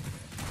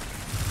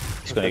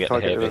 He's going to get the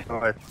Try to heavy.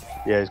 revive.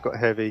 Yeah, he's got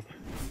heavy.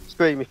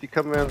 Scream, if you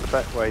come around the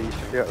back way, you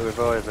should be able to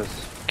revive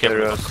us. Careful,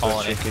 There with is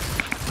colony.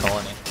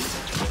 Colony.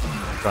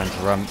 Trying to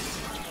run.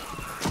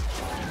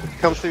 If you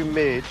come through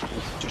mid,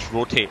 Just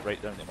rotate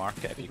right down the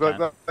market if you ro- can.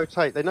 ro-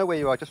 rotate. They know where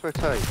you are, just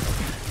rotate.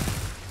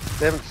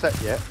 They haven't set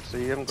yet, so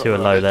you haven't got Two are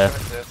to low there.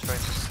 They're trying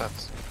to set.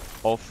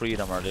 All three of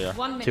them are there.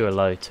 1 minute. Two are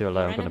low, two are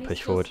low. Your I'm going to enemy push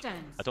still forward.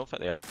 stands. I don't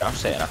think they are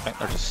setting. I think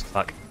they're just.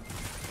 Fuck.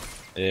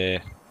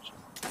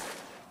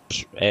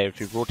 If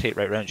you rotate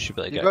right round, you should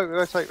be able to You get.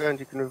 rotate round,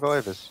 you can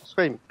revive us.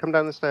 Scream, come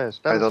down the stairs.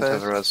 I Down don't the have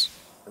stairs. a res.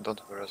 I don't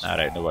have a res.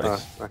 Alright, no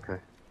worries. Oh, okay.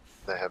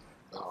 They have.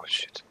 Oh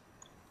shit.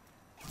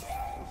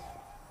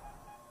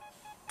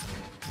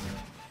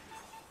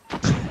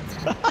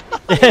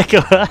 Go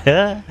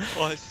on.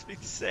 Oh, it's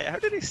been set. How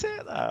did he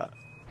set that?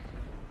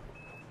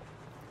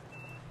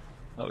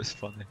 That was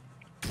funny.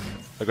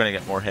 They're going to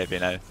get more heavy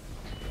now.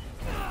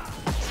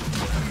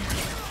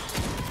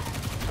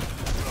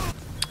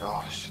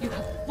 Oh shit. You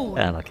have fallen.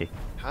 Yeah, lucky.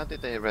 How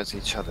did they res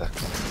each other?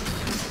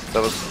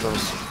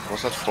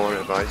 Was that 4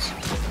 revives?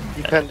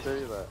 You can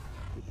do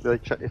that.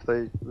 If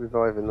they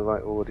revive in the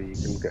right order, you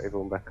can get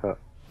everyone back up.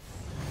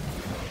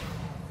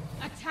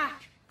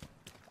 Attack.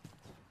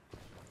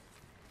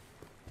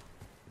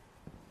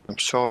 I'm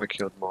sure we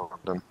killed more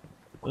of them.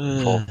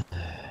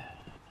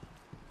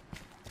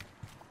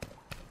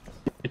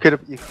 You could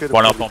have.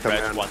 One up probably on come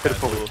bridge, round- one could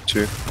have down probably- low.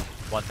 2.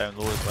 One down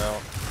low as well.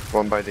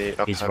 One by the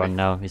up He's heavy. run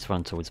now. He's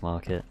run towards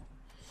market.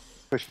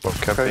 pushed Well,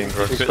 camping He's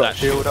rugs. Put got that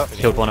shield shield up. up.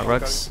 Killed one at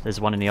rugs. There's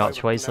one in the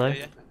archways though.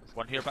 Yeah.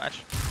 One here,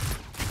 badge.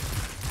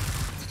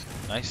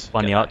 Nice.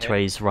 One in the Get that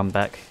archways, run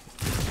back.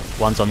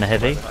 One's on the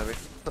heavy. Heavy.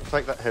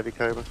 Take that heavy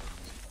Cobra.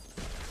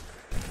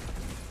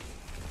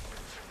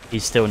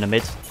 He's still in the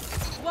mid.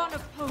 One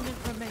opponent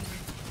remains.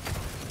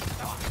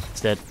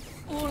 He's dead.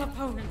 All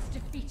opponents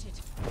defeated.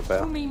 Not bad.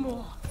 2 me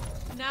more.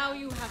 Now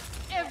you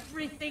have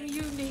everything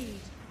you need.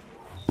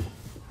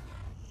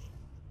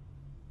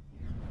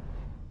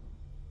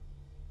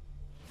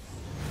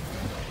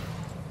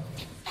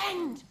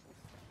 Defend.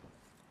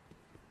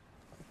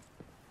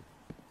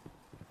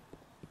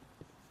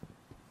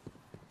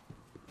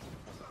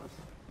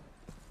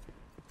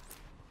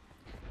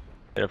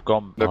 They've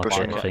gone They're market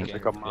pushing market. again.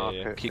 They've gone Yeah,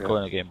 market, keep yeah.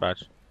 going again,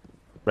 badge.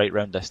 Right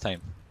round this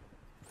time.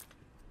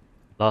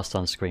 Last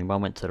on screen,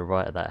 one went to the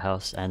right of that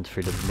house and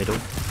through the middle.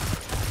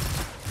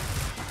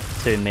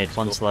 Two mid,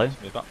 one's low.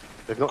 Move up.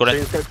 They've not Go seen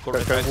in, us. go Go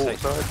right go outside. walk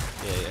side.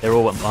 Yeah, yeah. They're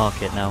all at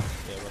market now.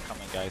 Yeah, we're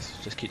coming, guys.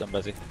 Just keep them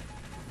busy.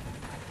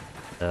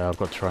 I've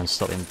got to try and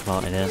stop him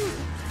planting here.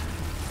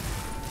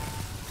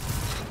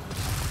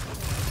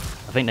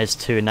 I think there's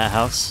two in that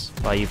house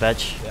by you,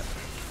 Badge. Yep.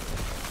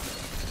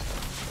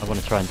 I want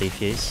to try and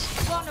defuse.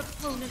 One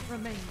opponent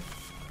remains.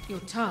 Your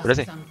task Where is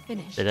is he?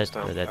 unfinished. They're dead.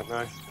 Down. They're dead. Don't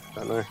know.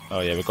 Don't know. Oh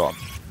yeah, we got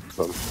him.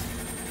 Got 'em.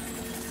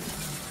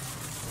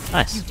 You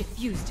Nice.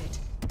 defused it.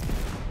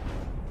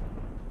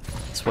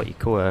 It's what you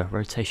call a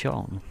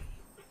rotation.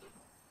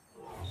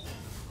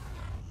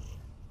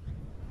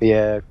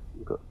 Yeah.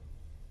 we've got-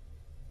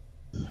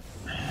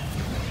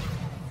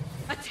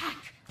 Attack.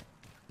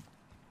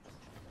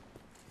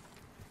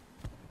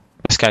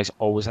 This guy's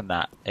always in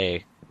that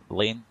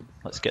lane.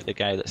 Let's get the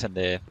guy that's in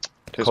the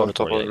He's on corridor,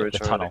 top of the the ridge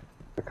tunnel.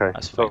 Okay.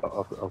 That's fine.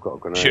 I've got a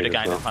grenade. Shoot the as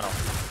guy in well. the tunnel.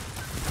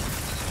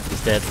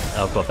 He's dead.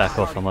 I've got to back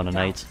off. I'm on a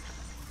nade.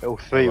 All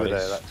three No were there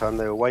worries. that time.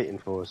 They were waiting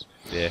for us.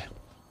 Yeah.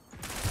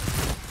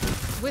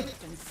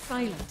 Swift and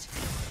silent.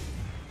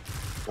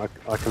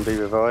 I can be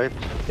revived.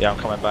 Yeah, I'm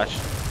coming, Badge.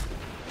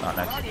 Oh,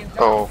 nice.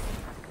 Oh,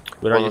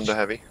 Where one are on you? the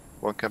heavy.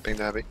 One camping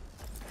the heavy.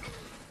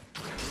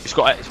 He's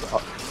got it. He's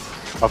got it.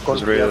 I've got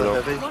It's the really other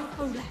low. heavy. One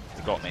foe left.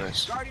 He got me.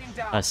 Nice.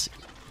 Nice.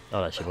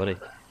 Oh, that's your body.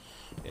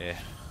 Yeah.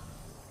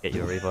 Get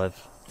you a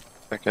revive.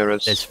 Okay,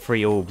 res. There's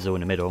 3 orbs all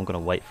in the middle. I'm going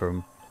to wait for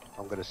him.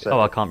 I'm gonna set. Oh,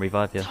 I it. can't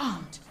revive you.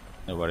 Can't.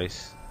 No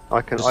worries.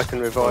 I can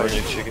revive Where's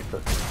you, your chicken?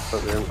 but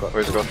we haven't got.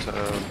 Where's got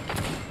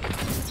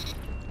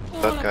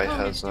All That guy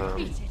opponents has,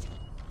 defeated.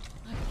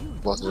 But you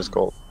what's his won.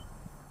 goal?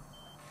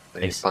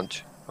 The Ace.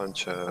 punch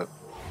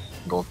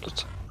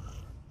gauntlet.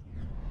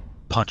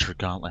 Puncher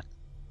gauntlet.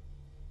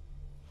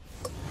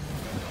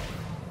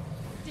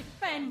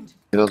 Defend.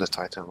 You know the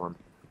Titan one.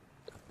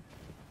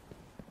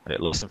 Right,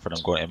 listen for them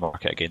going to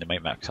market again. They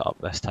might max it up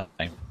this time.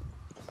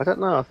 I don't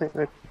know. I think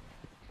they.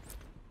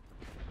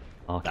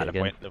 Market Nah, they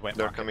again. went They're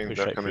market, coming. push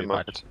They're right coming through,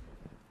 Badge. market.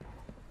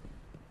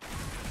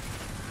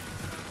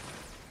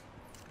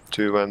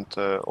 2 went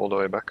all the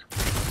way back.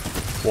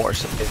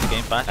 Water's in the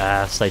game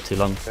back. Stay too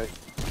long. Okay.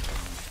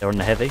 They're on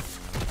the heavy.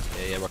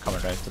 Yeah, we're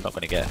coming round. They're not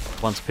going to get.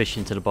 One's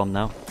pushing to the bomb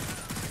now.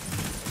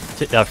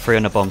 3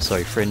 on the bomb,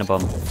 sorry, 3 on the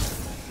bomb.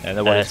 Yeah,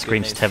 the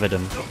Scream's tethered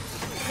them.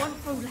 One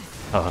foe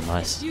left. Oh,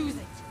 nice. Use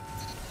it.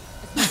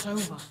 It's not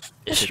over.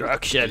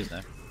 Destruction.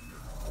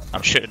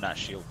 I'm shooting that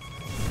shield.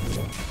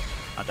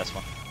 And this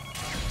one.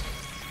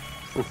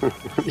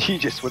 You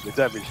just want the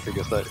damage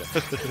figures, don't you?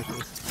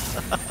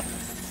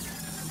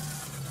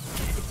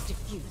 It's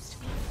diffused.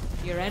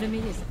 Your enemy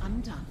is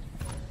undone.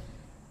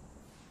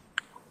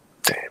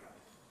 Damn.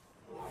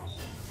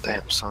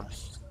 Damn, son.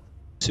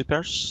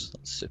 Supers?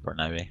 That's super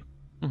now, eh?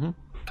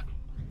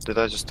 Did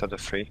I just have the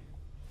 3?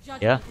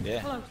 Yeah.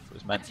 Yeah. Close. It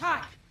was meant.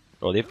 Attack.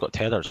 Oh, they've got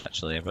tethers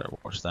actually. I better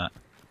watch that.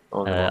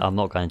 Oh, no. I'm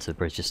not going to the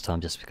bridge this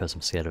time just because I'm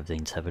scared of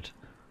being tethered.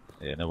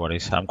 Yeah, no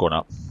worries. I'm going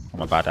up.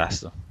 I'm a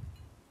badass though.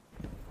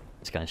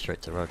 It's going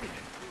straight to Rug.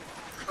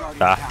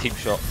 Team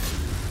shot.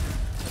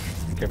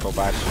 Careful,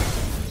 Badge.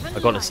 I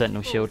got a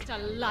sentinel shield.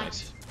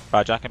 Nice.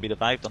 Badge, I can be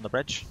revived on the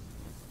bridge.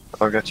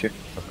 I'll get you.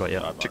 I've got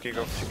you. Chicky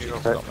go, Chicky go.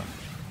 Okay.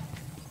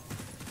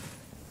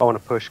 I want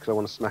to push because I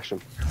want to smash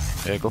them.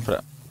 Yeah, go for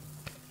it.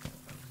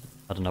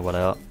 I don't know what they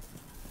are.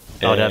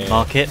 Oh, don't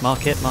mark it.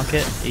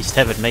 He's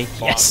tethered me.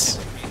 Yes!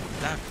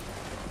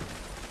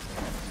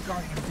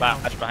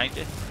 Badge behind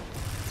you.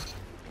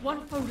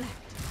 One foe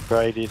left.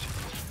 Graded.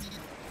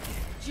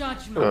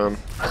 Judgment.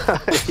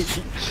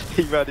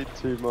 He ran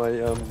into my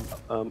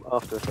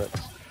After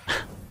Effects.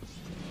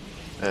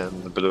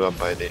 And blew up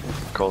by the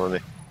colony.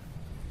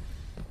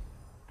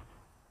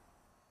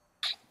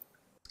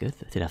 Good.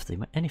 I didn't have to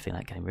do anything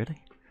that game, really.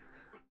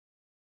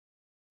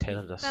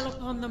 Tether this. Fell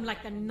upon them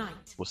like the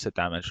night. What's the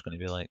damage going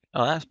to be like?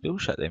 Oh, that's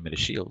bullshit then with a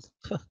shield.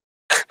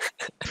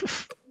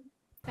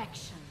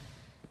 Perfection.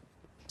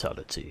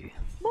 Totality.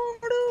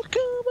 Mortal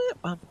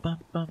Kombat. Bum, bum,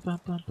 bum, bum,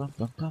 bum, bum,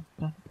 bum, bum,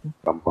 bum.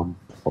 Bum, bum,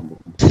 bum,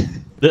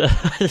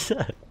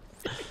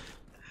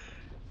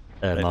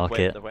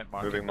 Market. They went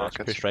market. Moving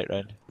market. Push right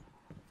round.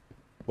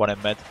 One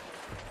in mid.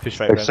 Push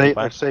right They've round. seen, go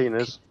back. they've seen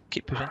us.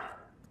 Keep pushing.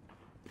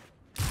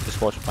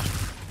 Just watch him.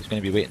 He's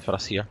going to be waiting for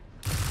us here.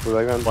 Will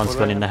they run, One's will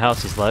gone they in the run?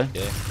 house, he's low.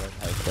 Yeah,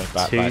 going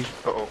back. 2. Badge.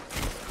 Uh-oh.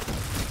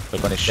 They're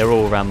going to shoot. They're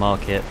all around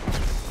market.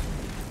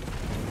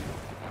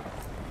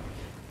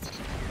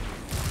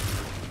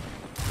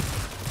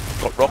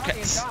 Got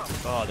rockets.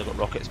 Oh, they've got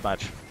rockets,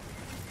 Badge.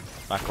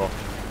 Back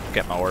off.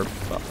 Get my orb.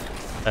 But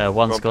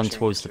One's One gone pushing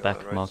towards to the the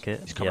back right.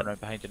 market. he's coming Yep. around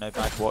behind you now,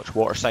 Badge. Watch.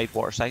 Water side.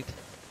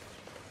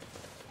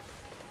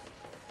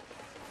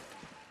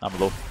 I'm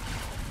low.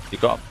 You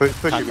got him?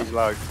 Push him, he's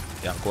low.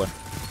 Yeah, I'm going.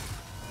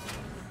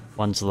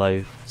 One's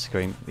low.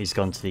 Scream. He's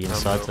gone to the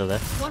inside to the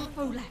left. One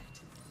foe left.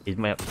 He's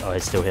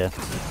he's still here.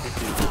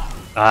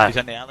 He's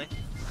in the alley.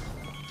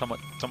 Someone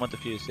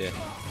defuse, yeah.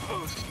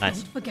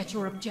 Nice. Don't forget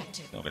your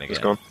objective. Not gonna He's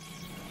get gone.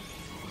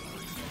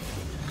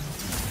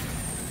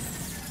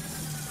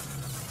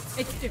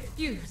 It's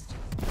diffused.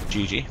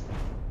 GG.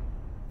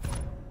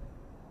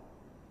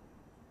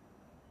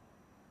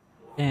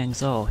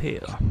 Gang's all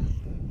here.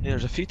 Yeah,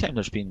 there's a few times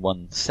there's been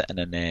one sitting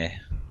in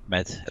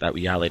mid, that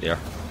wee alley there.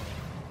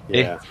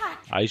 Yeah. Attack.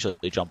 I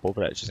usually jump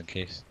over it just in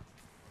case.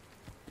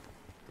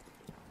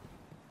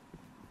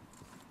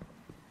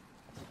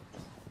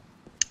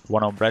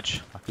 One on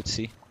bridge, I could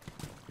see.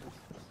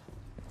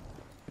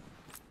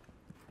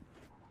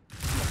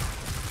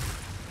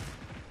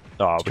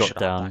 Oh, we Drop should have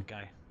down. that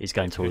guy. He's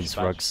going towards Who's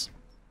badge? Rugs.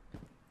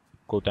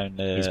 Go down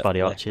the. He's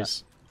buddy left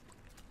archers.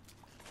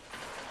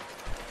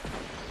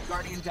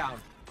 Guardian down.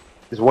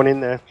 There's one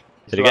in there.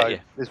 He's Did he get low. you?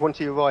 There's one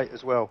to your right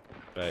as well.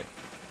 Right.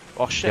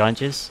 Oh shit! Behind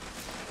yous.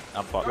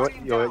 I'm fucked. You're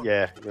You're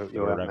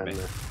out, around man. me.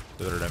 There.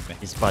 They're around me.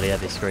 His buddy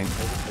heavy scream.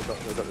 They've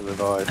got the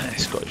revive.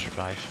 Scottish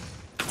revive.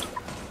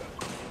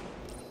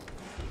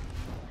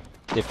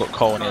 They've got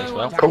colony as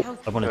well. Cool.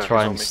 I want to Yeah, try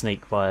he's on and me.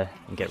 sneak by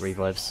and get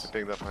revives.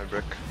 Picked up my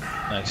brick.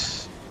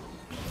 Nice.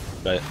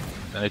 Right.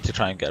 I need to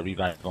try and get a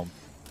revive on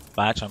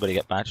Badge. I'm going to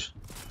get Badge.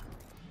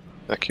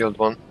 I killed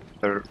one.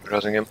 They're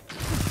raising him.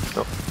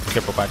 No,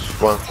 Careful, Badge.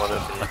 one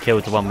at I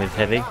killed the one with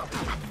heavy.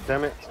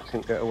 Damn it, I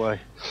couldn't get away.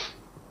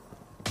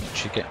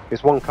 Should get.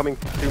 There's one coming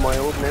through my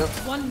orb now.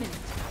 1 minute.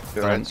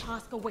 the Right. right.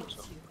 Task awaits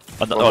you.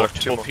 Oh, no, One more, there's two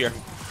two more. up here.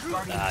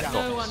 Guardian Ah, down.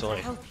 got No me, one sorry.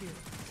 to help you.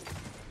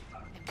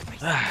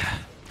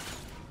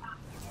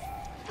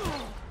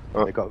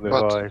 Oh, They got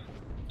what? revive.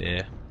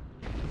 Yeah.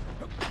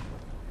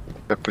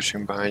 They're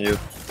pushing behind you.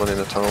 One in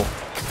the tunnel.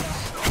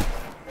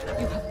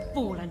 You have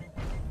fallen.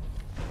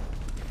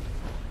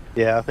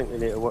 Yeah, I think we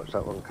need to watch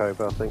that one,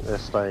 Cobra. I think they're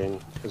staying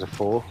as a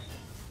 4.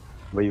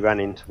 We ran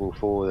into all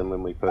 4 of them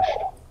when we pushed.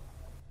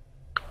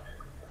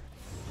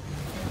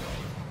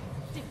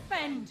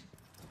 Defend.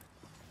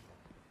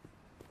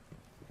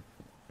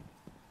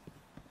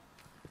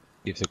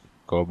 You have to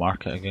go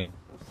market again.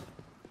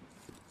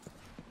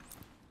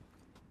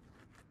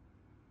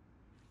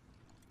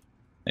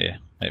 Yeah,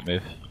 might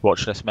move.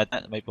 Watch this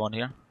midnight, might be one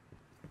here.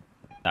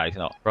 Nah, he's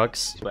not.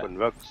 Rugs. He's wet. When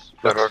rugs.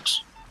 That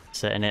works.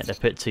 Setting it. They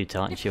put 2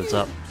 Titan shields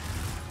up.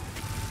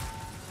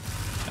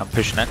 I'm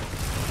pushing in.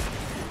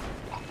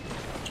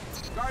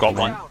 Guardian Got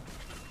one. down.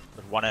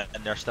 One in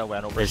there still with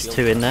an over There's shield.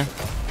 2 in there.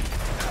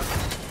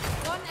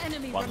 One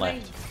enemy One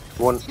remains. left.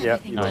 One, yeah.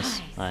 Everything Nice,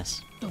 alive.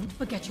 nice. Don't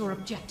forget your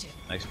objective.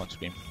 Nice one,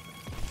 Scream.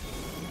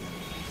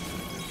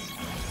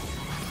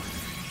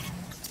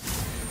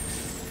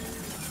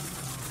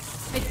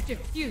 It's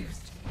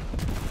diffused.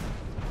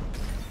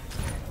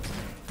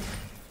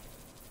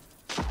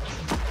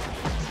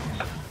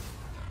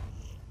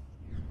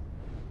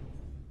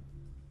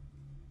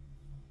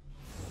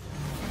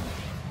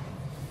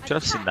 Should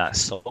have seen that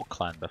Soul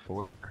Clan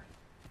before.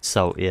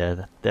 Salt,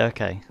 yeah, they're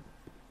okay.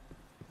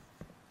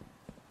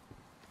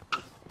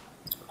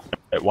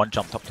 Right, one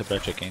jumped up to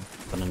bridge again.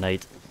 Gonna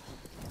nade.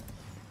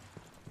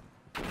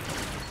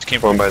 Just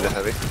came One from by the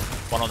heavy.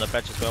 one on the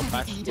bridge as well,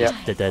 Patch. Yeah.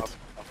 They're dead.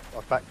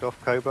 I've backed off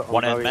Cobra.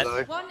 One I'm in very mid.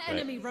 low. One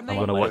enemy I'm remains.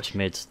 gonna One watch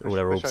mid. All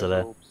their Push orbs are over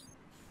there. orbs.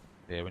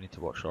 Yeah, we need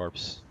to watch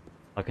orbs.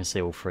 I can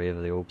see all 3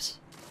 of the orbs.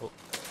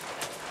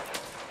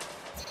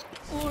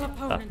 All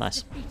opponents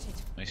nice. defeated.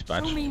 Nice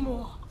badge. Show me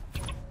more.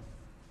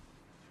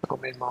 Show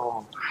me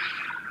more.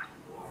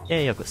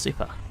 Yeah, I've got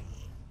super.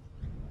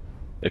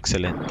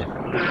 Excellent.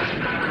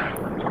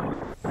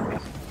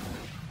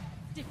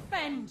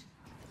 Defend.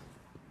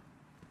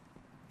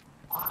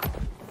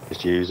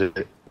 Just use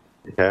it.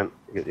 You can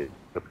get the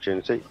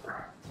opportunity.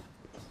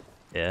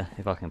 Yeah,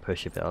 if I can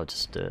push a bit, I'll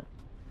just do it.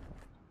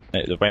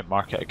 Right, the went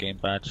market again,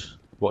 badge.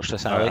 Watch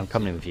this Alright, alley. I'm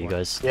coming with you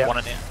guys. Yeah. One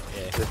in there.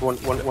 Yeah. There's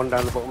one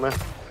down the bottom there.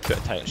 Bit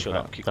of tight shut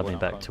up. Right, Keep doubling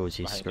going back up, towards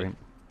you, behind Scream.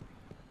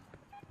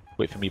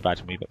 Wait for me, badge,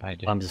 and me a bit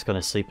behind you. I'm just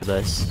gonna sleep with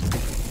this.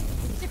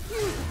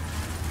 Diffuse.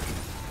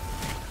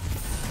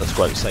 Let's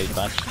go outside,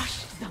 badge.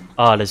 Crush them.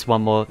 Ah, there's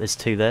one more. There's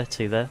 2 there.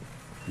 2 there.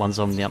 One's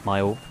on the up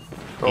my orb.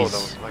 Oh, He's- that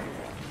was lagging.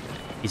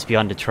 He's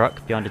behind the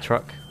truck. Behind the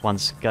truck.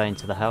 One's going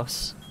to the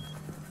house.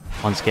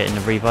 One's getting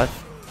the revive.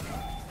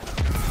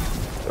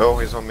 Oh,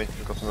 he's on me.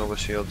 He got another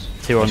shield.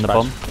 2 on Nice the badge.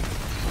 bomb.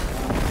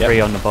 Yep.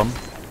 3 on the bomb.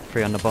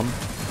 3 on the bomb.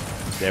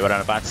 Yeah, we're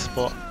in a bad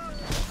spot.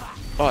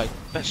 Oh,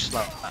 bitch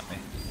slapped at me.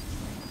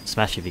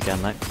 Smash if you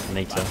can, mate. I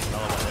need Another to.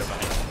 one there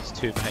behind you. There's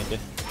 2 behind you.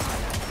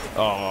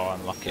 Oh,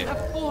 unlucky. You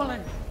have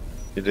fallen.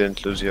 You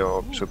didn't lose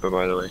your super,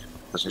 by the way.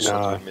 Because you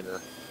shot No. me there.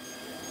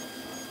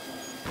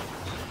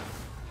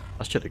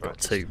 I should have got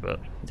 2, but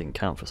it didn't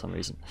count for some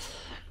reason.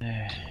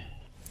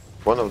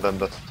 One of them,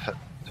 that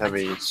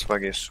heavy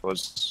swaggish,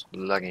 was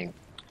lagging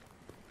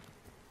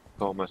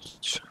so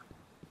much.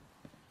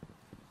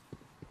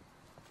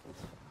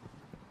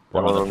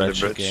 One on the on the bridge,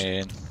 bridge.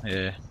 again.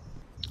 Yeah.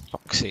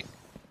 Fuck's sake.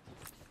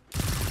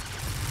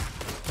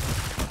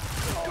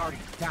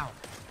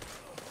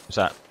 Was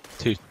that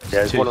 2? Yeah,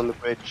 there's 2? one on the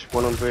bridge.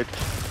 One on the bridge.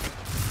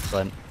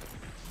 But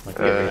I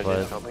can I get need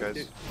revive. help,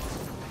 guys.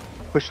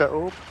 Push that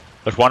orb.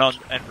 There's one on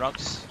in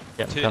rugs.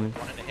 Yep, 2. coming.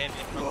 One in the heavy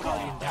in rugs.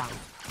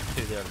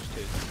 2 there, there's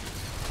 2.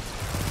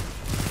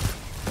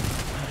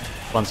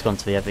 One's gone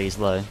to the heavy. He's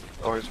low.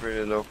 Oh, he's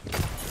really low.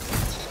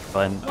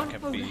 Fine. One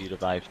Can be opponent.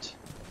 revived.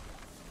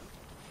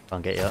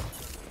 Can't get you up.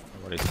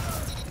 No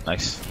worries.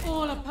 Nice.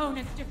 All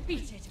opponents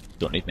defeated.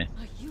 Don't need me.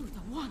 Are you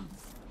the ones?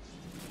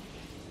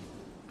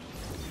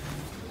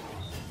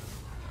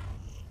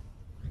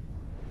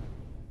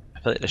 I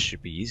feel like this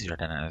should be easier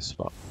than it is,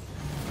 but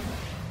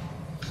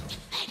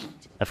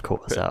I've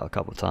caught us out a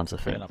couple of times, I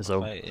think. putting up As a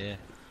well. fight, yeah.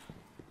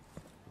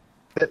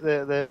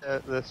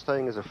 They're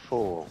staying as a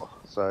 4,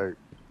 so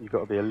you've got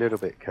to be a little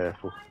bit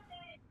careful.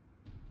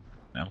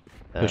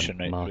 Pushing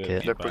right through market.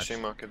 it. They're Badge.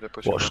 pushing market, they're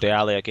pushing Watch market. the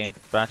alley again.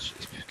 Badge.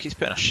 He's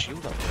putting a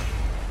shield up there.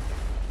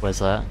 Where's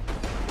that?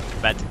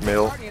 Mid.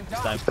 Mill. He's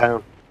down. It's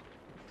down.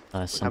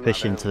 Nice. We're I'm coming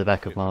pushing out to the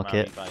back of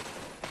market.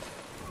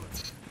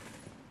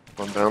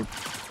 One down.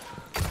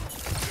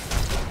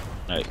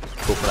 Right,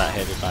 go for that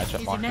heavy badge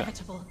at It's market.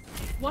 inevitable.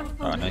 One Oh,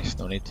 opponent. nice.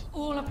 No need.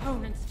 All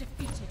opponents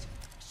defeated.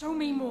 Show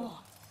me more.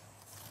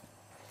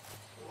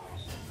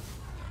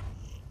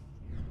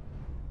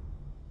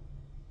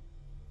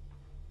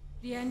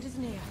 The end is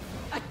near.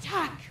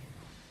 Attack!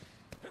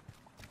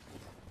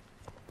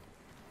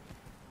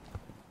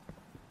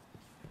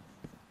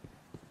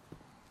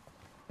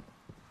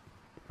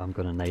 I'm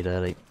gonna nade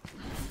early.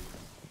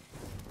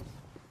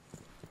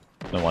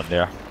 No one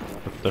there.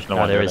 There's no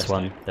No, one there there is this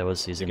one. time. There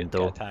was. He's in the Get a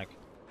door. tag.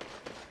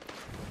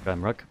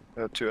 Graham Rug.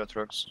 2 at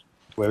rugs.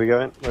 Where are we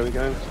going? Where are we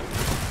going?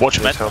 Watch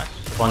mid. Needs help.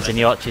 One's in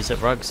the arches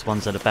at rugs.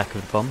 One's at the back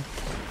of the bomb.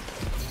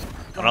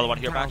 Another one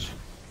here, badge.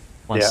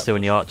 One's Yeah. still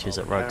in the arches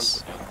at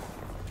rugs.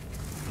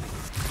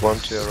 One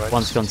to your right.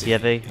 One's gone to the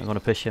heavy. I'm gonna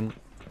push him.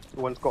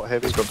 One's got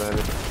heavy. He's got the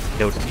heavy.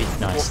 Killed.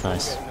 Nice,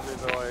 nice. Getting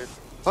the revive.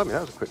 I mean,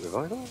 that was a quick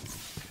revival.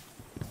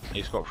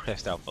 He's got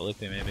pressed out for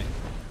Luffy, maybe.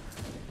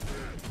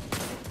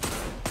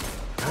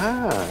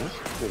 Ah,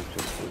 that's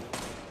interesting.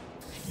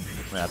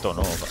 I mean, I don't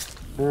know, but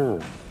Hmm.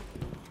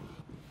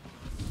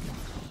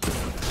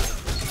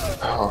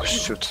 Oh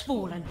shoot.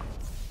 Fallen.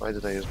 Why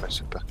did I use my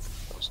super?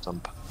 That was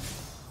dumb.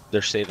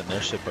 they're saving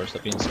their supers.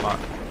 They're being smart.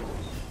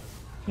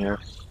 Yeah.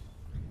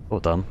 Well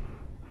done.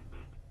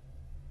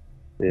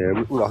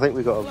 Yeah, I think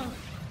we've got to, Well,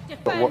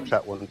 got to watch defend.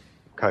 that one,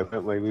 Cope,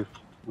 haven't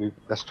we?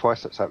 That's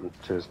twice that's happened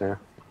to us now.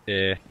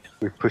 Yeah.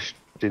 We've pushed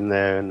in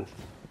there and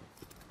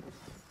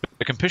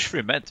We can push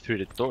through mid, through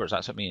the doors.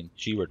 That's what me and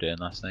G were doing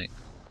last night.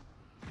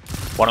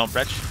 One on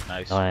bridge.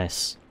 Nice.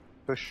 Nice.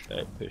 Push.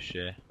 Push,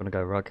 yeah. Gonna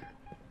go rug.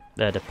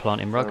 They're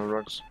planting rug.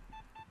 Rugs.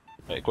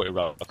 Right, go to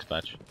Rock's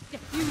badge.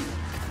 Diffuse.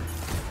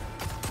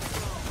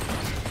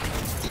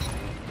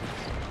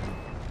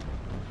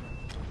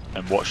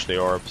 And watch the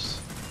orbs.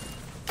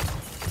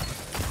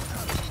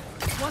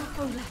 One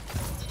foe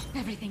left.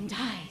 Everything dies.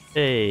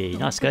 Hey,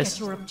 Don't nice forget guys.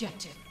 your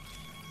objective.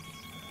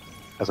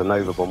 As a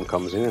Nova bomb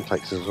comes in and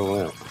takes us all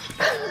out.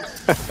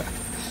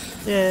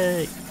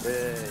 Yay.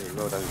 Yay,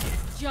 well done.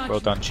 Well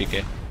done,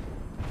 Cheeky.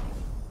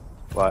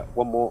 Right,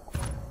 one more.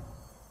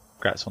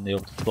 Congrats on the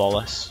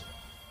flawless.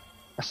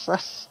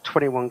 That's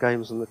 21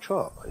 games on the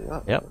chart.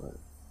 Yeah. Yep.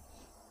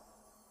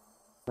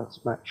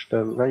 That's matched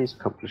Ray's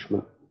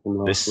accomplishment from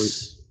last week.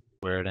 This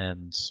where it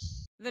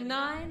ends. The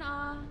 9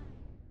 are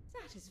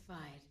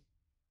satisfied.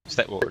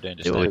 Stick what we're doing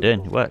just Do what now. we're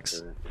doing. It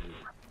works.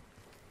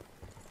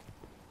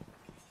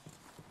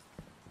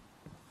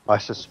 I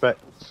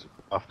suspect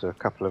after a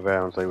couple of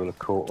rounds they will have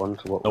caught on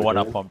to what No we're one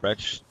doing. up on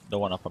bridge. No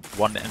one up on.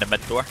 One in the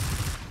mid door.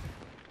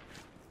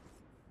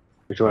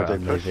 Which one Right, do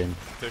I'm push? moving.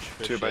 Push,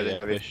 Two by the yeah,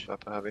 heavy. push.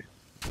 Upper heavy.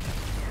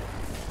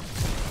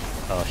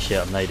 Oh shit,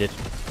 I'm naded.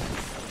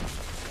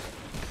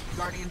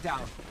 Guardian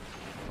down.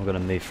 I'm gonna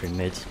move through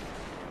mid.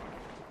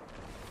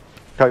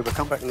 Cobra,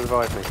 come back and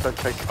revive me. Don't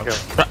chase the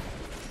kill.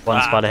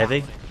 One spider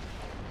heavy.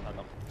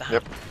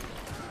 Yep.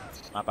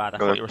 My bad, I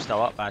Go thought on. you were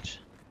still up, badge.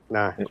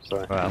 No,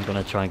 sorry. Right, I'm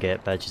gonna try and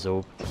get Badge's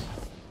orb.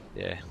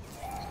 Yeah.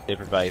 They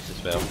revived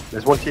as well.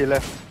 There's one to your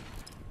left.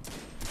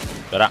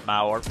 They're at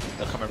my orb.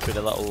 They're coming through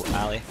the little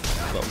alley.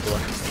 Little door.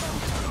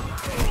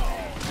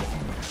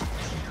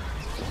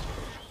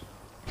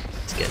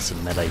 Let's get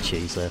some melee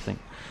cheese there, I think.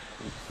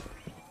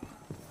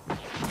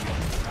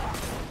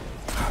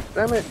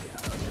 Damn it.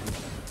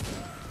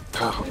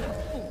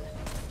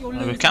 You're No,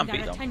 losing we can't their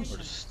beat them. attention.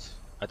 We're just.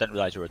 I didn't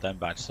realise you were down,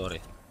 badge. Sorry.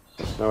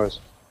 No worries.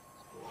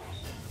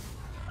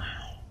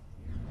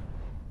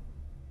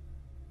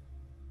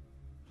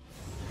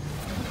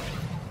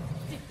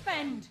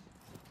 Defend.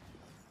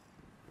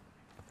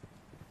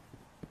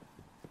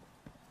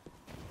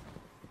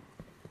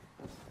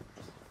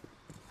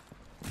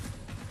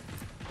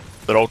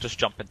 They're all just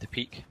jumping to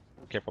peek.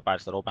 Careful,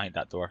 badge. They're all behind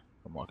that door,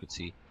 from what I could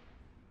see.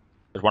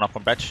 There's one up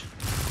on bridge.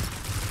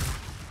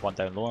 One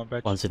down low on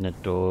bridge. One's in the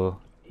door.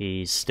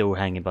 He's still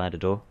hanging by the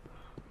door.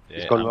 Yeah,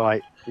 He's gone I'm-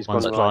 right. He's gone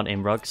One's right.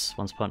 planting rugs.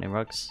 One's planting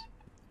rugs.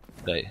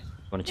 Right.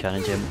 Wanna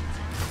challenge him?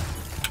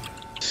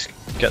 Just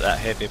get that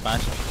heavy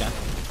badge if you can.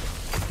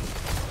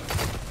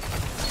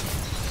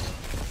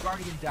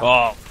 Guardian down.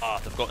 Oh,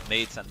 they've got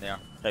nades in there.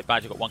 Right,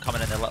 badge. You've got one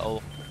coming in the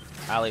little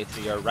alley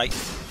to your right.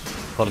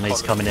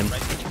 Colony's coming in.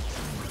 Right.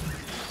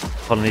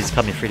 Colony's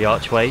coming through the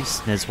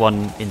archways. There's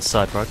one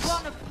inside rugs.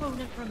 One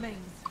opponent remains.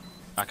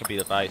 That can be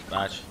the badge.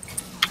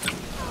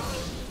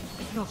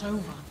 It's not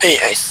over.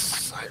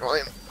 Yes! I got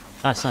him.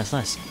 Nice, nice,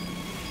 nice.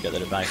 Get the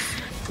revive.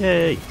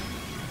 Yay!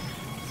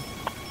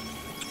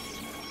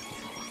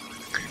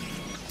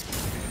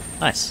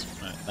 Nice.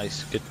 Right,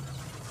 nice, good.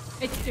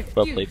 It's diffused.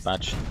 Well played,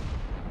 badge.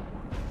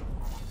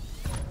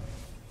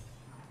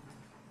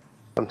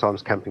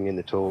 Sometimes camping in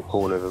the tall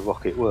corner of a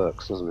rocket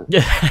works, doesn't it?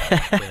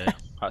 Yeah,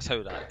 that's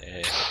how that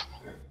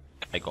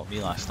guy got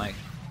me last night.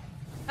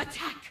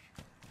 Attack.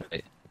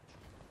 Right.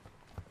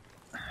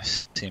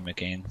 Same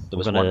again. There We're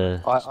was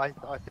gonna one.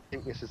 I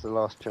think this is the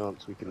last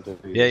chance we can do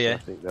this. Yeah, yeah. I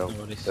think they'll,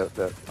 No worries. they'll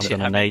I'm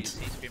gonna nade.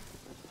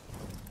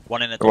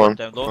 One in the Go door on,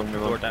 down low. go on, go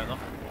Door on. down low.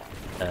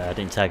 I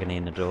didn't tag any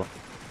in the door.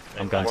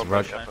 I'm going to One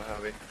rug. push upper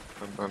heavy.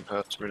 I'm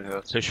hurt, really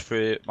hurt. Push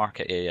through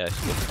market. Yeah.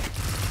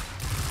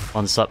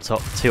 One's up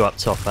top, two up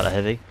top at a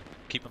heavy.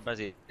 Keep them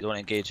busy. You don't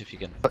engage if you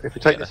can. But if we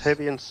take Yeah, this that's-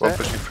 heavy and One set,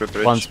 pushing through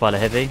bridge. One spider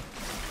heavy.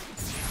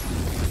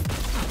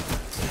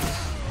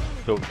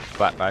 Go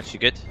back, badge. You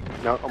good?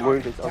 no, I'm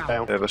wounded. I'm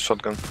down. They have a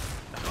shotgun.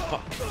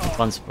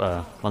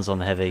 One's on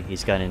the heavy.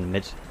 He's going in the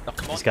mid. Oh,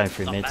 come He's on. going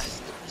through Not mid.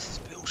 this. This is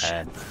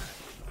bullshit.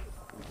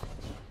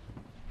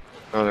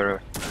 Oh,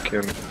 they're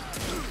kill me.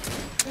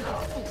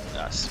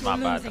 That's You're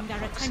my bad. losing their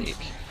For fuck's attention.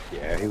 sake.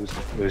 Yeah, he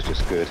was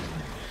just good.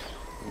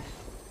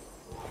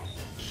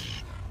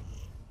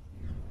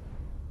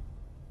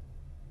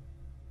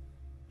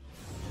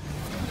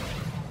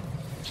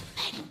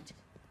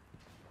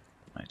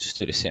 Right, just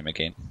do the same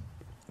again.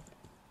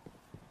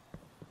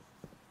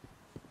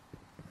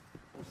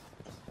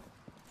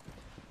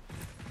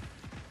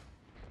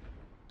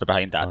 They're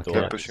behind that Okay. door. I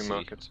They're can pushing see.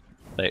 market.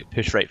 Right,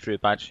 push right through,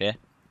 badge. Yeah.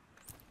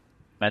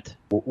 Mid.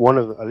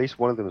 At least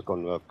one of them has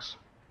gone rugs.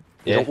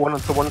 Yeah. Yeah. One on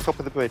top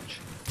of the bridge.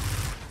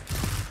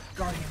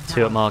 Guardian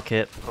Two at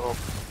market. Oh,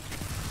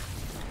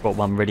 Got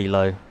one really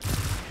low.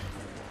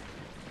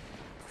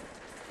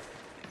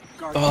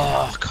 Guardian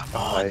Oh, come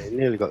on. I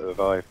nearly got the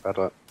revive. Bad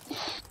luck.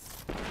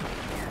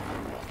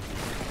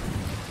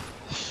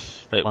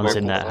 Right, One's we're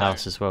in that both-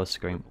 house as well.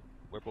 Scream.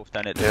 We're both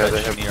down at the Yeah, they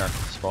bridge have- near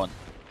spawn.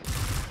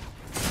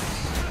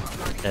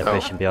 They're Oh.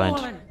 pushing behind.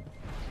 Fallen.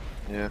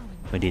 yeah.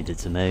 We needed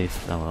to move.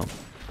 Oh well.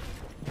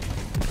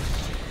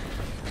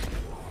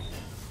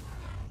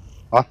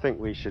 I think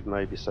we should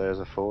maybe say as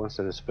a 4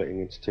 instead of splitting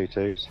into 2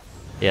 twos.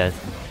 Yeah,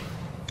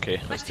 Okay,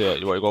 let's do it.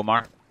 You want to go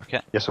mark? Okay.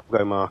 Yes, we'll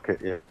go market,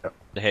 yeah.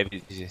 The heavy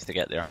is easiest to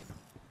get there.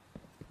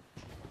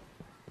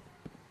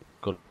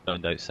 Go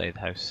round outside the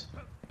house,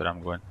 where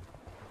I'm going.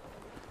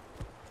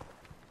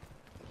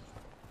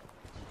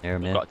 near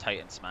We've me. got a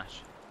Titan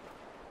smash.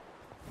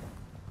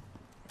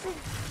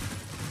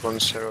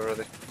 One's here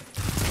already.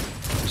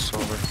 It's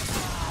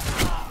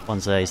over.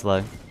 One's A, he's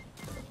low.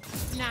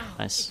 Now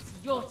Nice. it's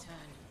your turn.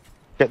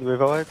 Get the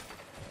revive.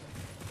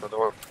 Another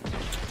one.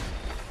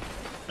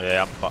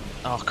 Yeah, I'm fucked.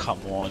 Oh, come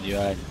on, you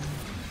had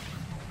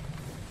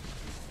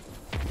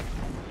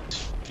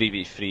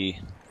 3v3.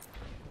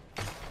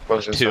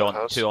 One's inside the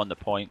house. Two on the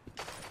point.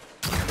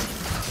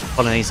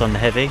 Colony's on the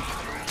heavy.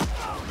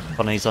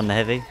 Colony's on the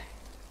heavy.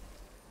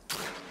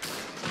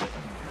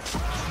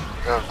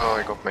 Oh,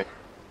 he got me.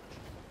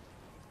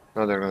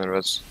 Now they're gonna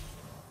res.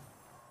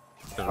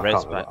 There's a I res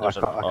can't, back. I There's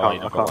a, can't, oh, I you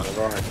can't, know, I got can't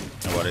one.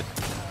 revive. No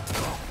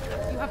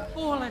worries. You have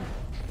fallen.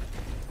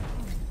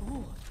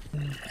 Fool.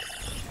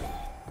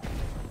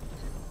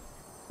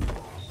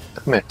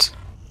 Damn it.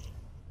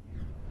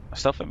 I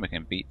still think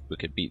we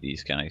could beat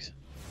these guys.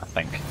 I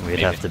think. We'd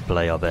Maybe. have to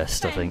play our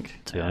best, I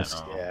think, to be Yeah,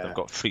 honest. no, Yeah. They've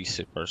got 3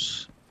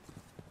 supers.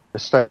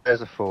 Let's stay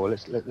as a 4.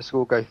 Let's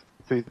all go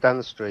through down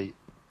the street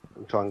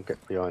and try and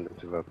get behind them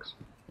to rugs.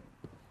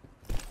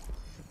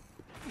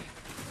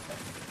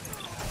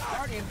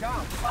 Guardian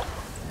down.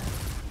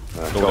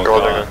 Go Go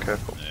on, there,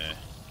 careful. Yeah.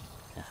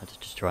 Yeah, I had to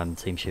just try and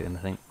team shoot him, I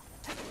think.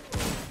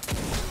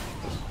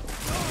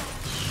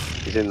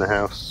 He's in the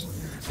house.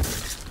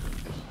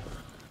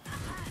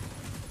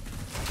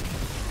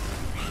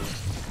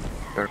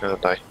 They're gonna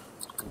die.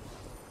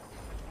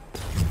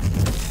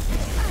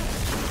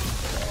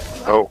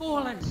 Oh,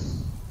 Fallen.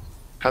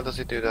 how does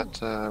he do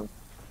that?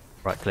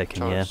 Right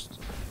clicking, yeah. Charged?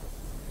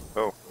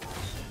 Oh.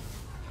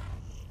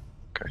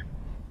 Okay.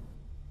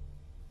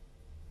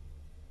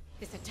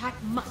 This attack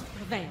must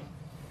prevail.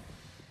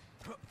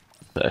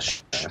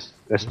 This.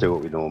 Let's do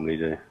what we normally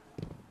do.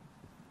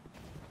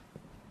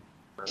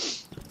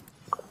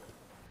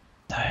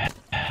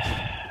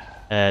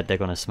 They're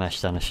gonna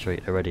smash down the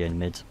street, they're already in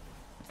mid.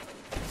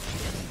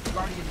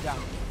 Guardian down.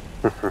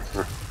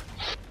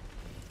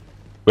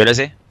 Where is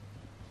he?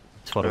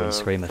 It's following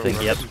Scream, I think,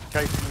 from yep.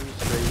 Chasing you,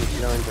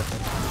 stream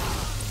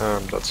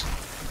behind us.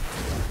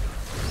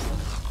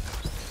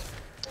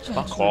 That's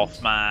Fuck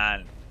off,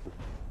 man.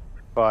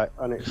 Right,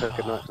 I need to say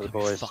goodnight to the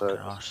boys, so Fucker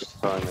it's arse.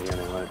 good timing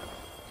anyway.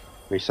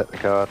 Reset the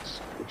cards.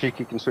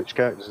 Cheeky can switch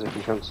characters if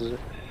he fancies it.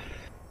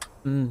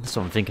 That's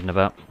what I'm thinking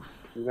about.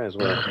 You may as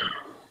well.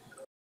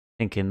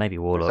 Thinking maybe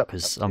up- Warlock, up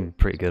because to I'm you.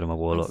 pretty good on my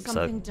When Warlock, so...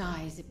 something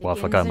dies, it Well, if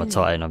I begins go on my anew.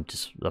 Titan,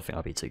 I think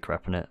I'll be too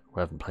crap on it. I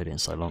haven't played it in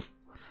so long.